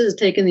NASA has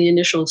taken the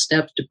initial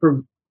steps to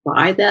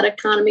provide that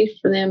economy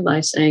for them by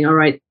saying, all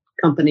right,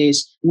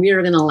 companies, we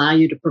are going to allow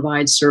you to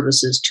provide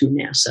services to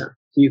NASA.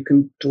 You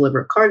can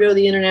deliver cargo to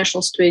the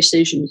International Space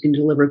Station. You can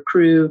deliver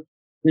crew.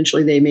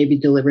 Eventually, they may be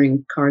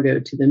delivering cargo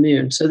to the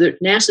moon. So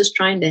NASA's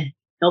trying to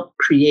help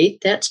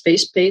create that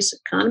space-based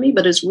economy,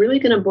 but it's really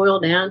going to boil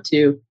down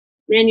to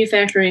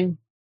manufacturing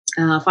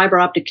fiber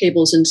optic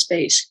cables in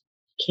space.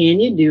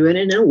 Can you do it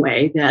in a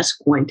way that's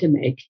going to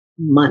make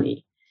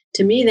money?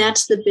 To me,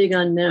 that's the big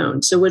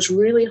unknown. So it's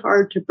really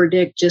hard to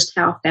predict just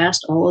how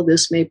fast all of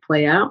this may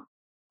play out.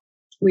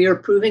 We are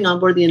proving on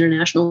board the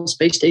International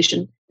Space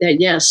Station that,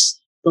 yes,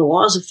 the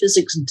laws of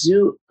physics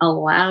do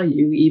allow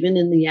you, even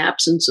in the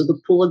absence of the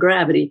pull of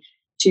gravity,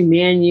 to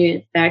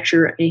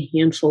manufacture a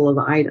handful of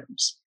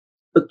items.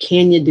 But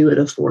can you do it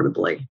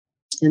affordably?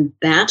 And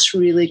that's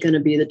really going to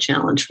be the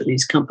challenge for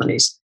these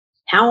companies.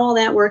 How all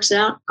that works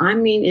out, I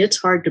mean, it's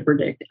hard to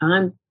predict.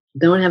 I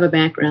don't have a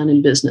background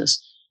in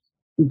business,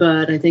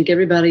 but I think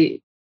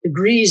everybody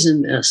agrees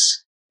in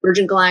this.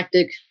 Virgin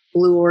Galactic,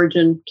 Blue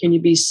Origin, can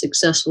you be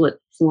successful at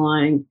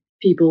flying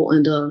people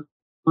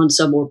on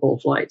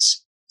suborbital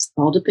flights?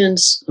 All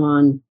depends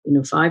on,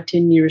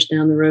 5-10 years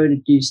down the road,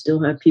 do you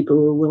still have people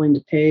who are willing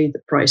to pay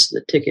the price of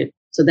the ticket?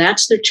 So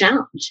that's their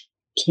challenge.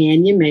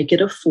 Can you make it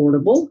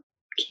affordable?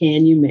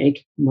 Can you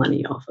make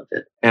money off of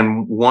it?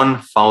 And one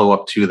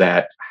follow-up to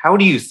that, how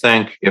do you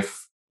think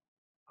if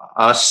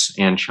us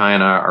and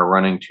China are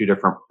running two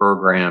different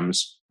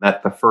programs,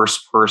 that the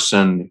first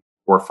person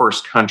or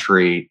first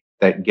country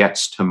that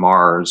gets to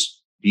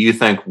Mars, do you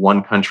think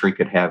one country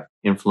could have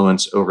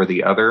influence over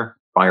the other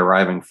by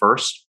arriving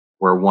first,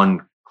 where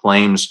one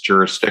claims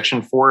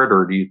jurisdiction for it,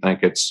 or do you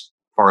think it's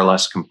far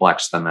less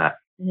complex than that?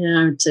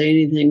 Yeah, I would say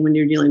anything when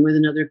you're dealing with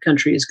another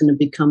country is going to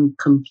become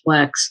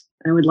complex.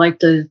 I would like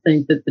to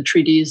think that the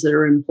treaties that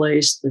are in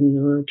place,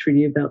 the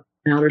treaty about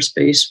outer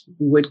space,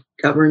 would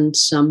govern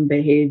some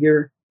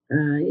behavior.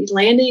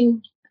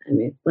 Landing,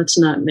 let's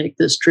not make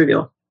this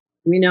trivial.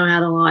 We know how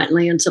to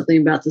land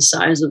something about the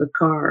size of a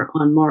car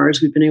on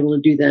Mars. We've been able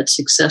to do that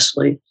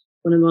successfully.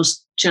 One of the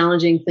most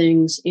challenging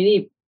things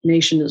any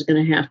nation is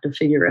going to have to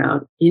figure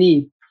out,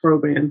 any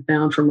program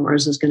bound for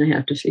Mars is going to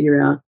have to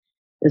figure out,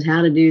 is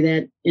how to do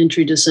that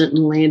entry, descent,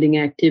 and landing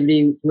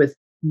activity with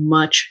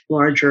much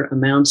larger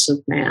amounts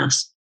of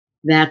mass.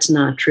 That's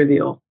not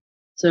trivial.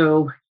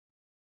 So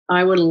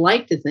I would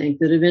like to think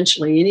that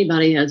eventually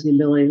anybody has the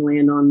ability to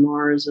land on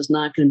Mars is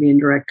not going to be in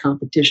direct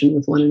competition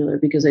with one another,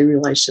 because they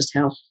realize just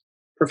how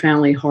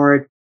profoundly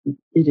hard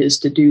it is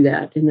to do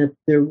that, and that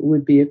there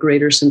would be a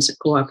greater sense of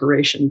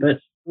cooperation. But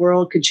the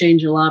world could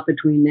change a lot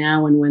between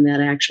now and when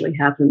that actually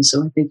happens.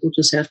 So I think we'll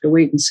just have to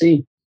wait and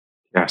see.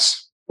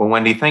 Yes. Well,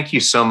 Wendy, thank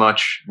you so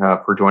much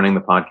for joining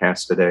the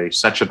podcast today.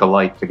 Such a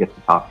delight to get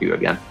to talk to you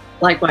again.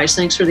 Likewise.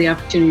 Thanks for the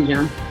opportunity,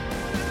 John.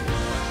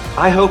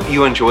 I hope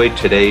you enjoyed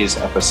today's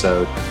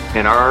episode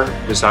and our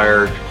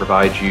desire to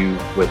provide you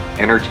with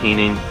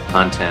entertaining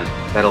content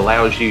that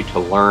allows you to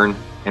learn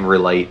and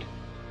relate,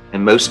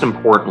 and most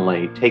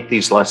importantly, take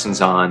these lessons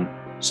on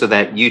so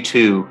that you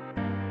too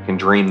can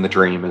dream the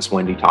dream, as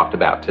Wendy talked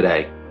about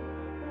today.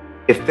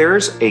 If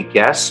there's a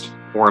guest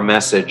or a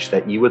message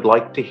that you would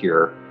like to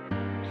hear,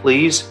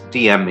 please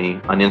DM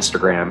me on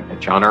Instagram at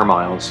John R.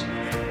 Miles.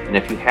 And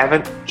if you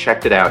haven't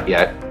checked it out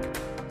yet,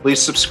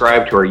 please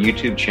subscribe to our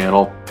YouTube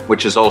channel,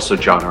 which is also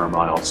John R.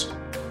 Miles.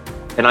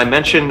 And I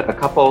mentioned a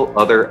couple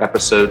other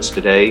episodes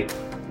today.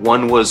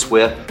 One was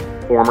with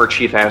former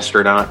Chief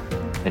Astronaut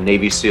and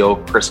Navy SEAL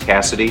Chris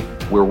Cassidy,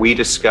 where we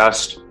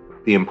discussed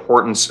the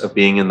importance of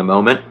being in the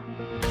moment.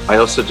 I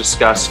also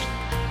discussed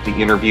the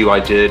interview I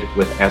did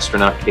with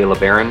astronaut Kayla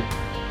Barron,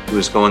 who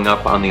is going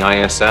up on the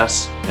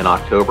ISS in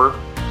October.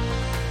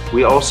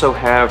 We also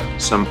have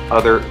some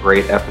other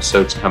great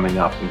episodes coming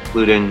up,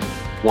 including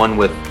one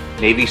with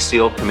Navy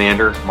SEAL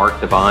Commander Mark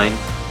Devine,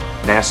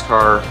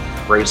 NASCAR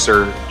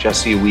racer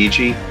Jesse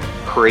Ouija,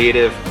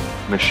 creative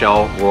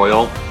Michelle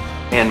Royal.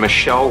 And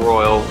Michelle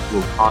Royal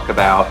will talk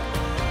about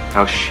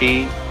how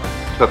she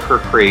took her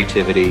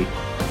creativity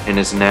and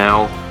is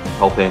now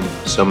helping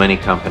so many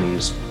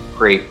companies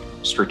create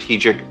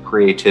strategic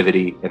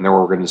creativity in their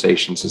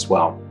organizations as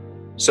well.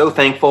 So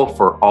thankful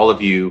for all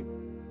of you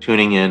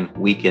tuning in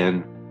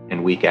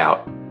and week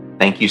out.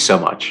 Thank you so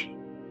much.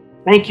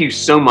 Thank you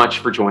so much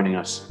for joining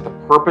us. The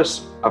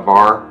purpose of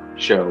our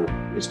show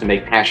is to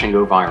make passion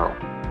go viral.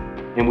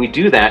 And we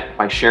do that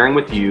by sharing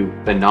with you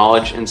the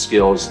knowledge and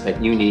skills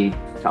that you need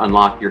to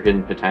unlock your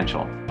hidden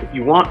potential. If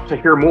you want to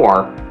hear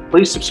more,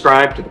 please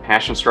subscribe to the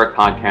Passion Struck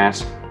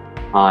podcast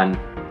on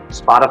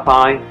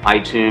Spotify,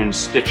 iTunes,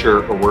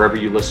 Stitcher, or wherever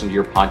you listen to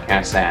your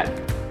podcasts at.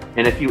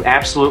 And if you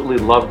absolutely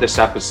love this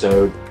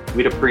episode,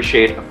 we'd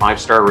appreciate a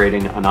 5-star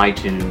rating on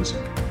iTunes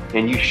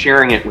and you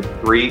sharing it with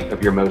 3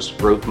 of your most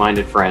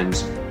growth-minded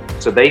friends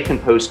so they can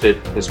post it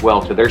as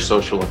well to their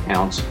social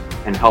accounts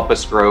and help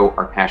us grow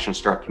our Passion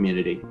Struck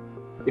community.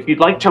 If you'd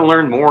like to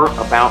learn more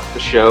about the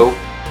show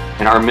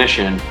and our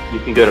mission, you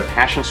can go to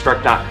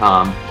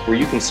passionstruck.com, where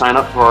you can sign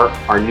up for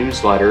our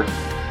newsletter,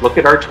 look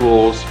at our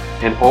tools,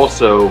 and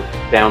also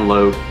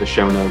download the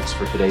show notes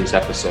for today's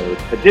episode.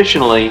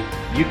 Additionally,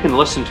 you can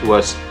listen to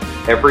us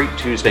every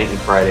Tuesday and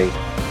Friday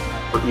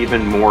for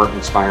even more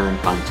inspiring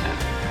content.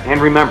 And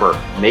remember,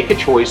 make a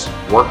choice,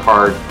 work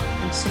hard,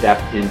 and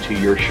step into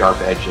your sharp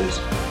edges.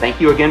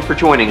 Thank you again for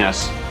joining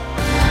us.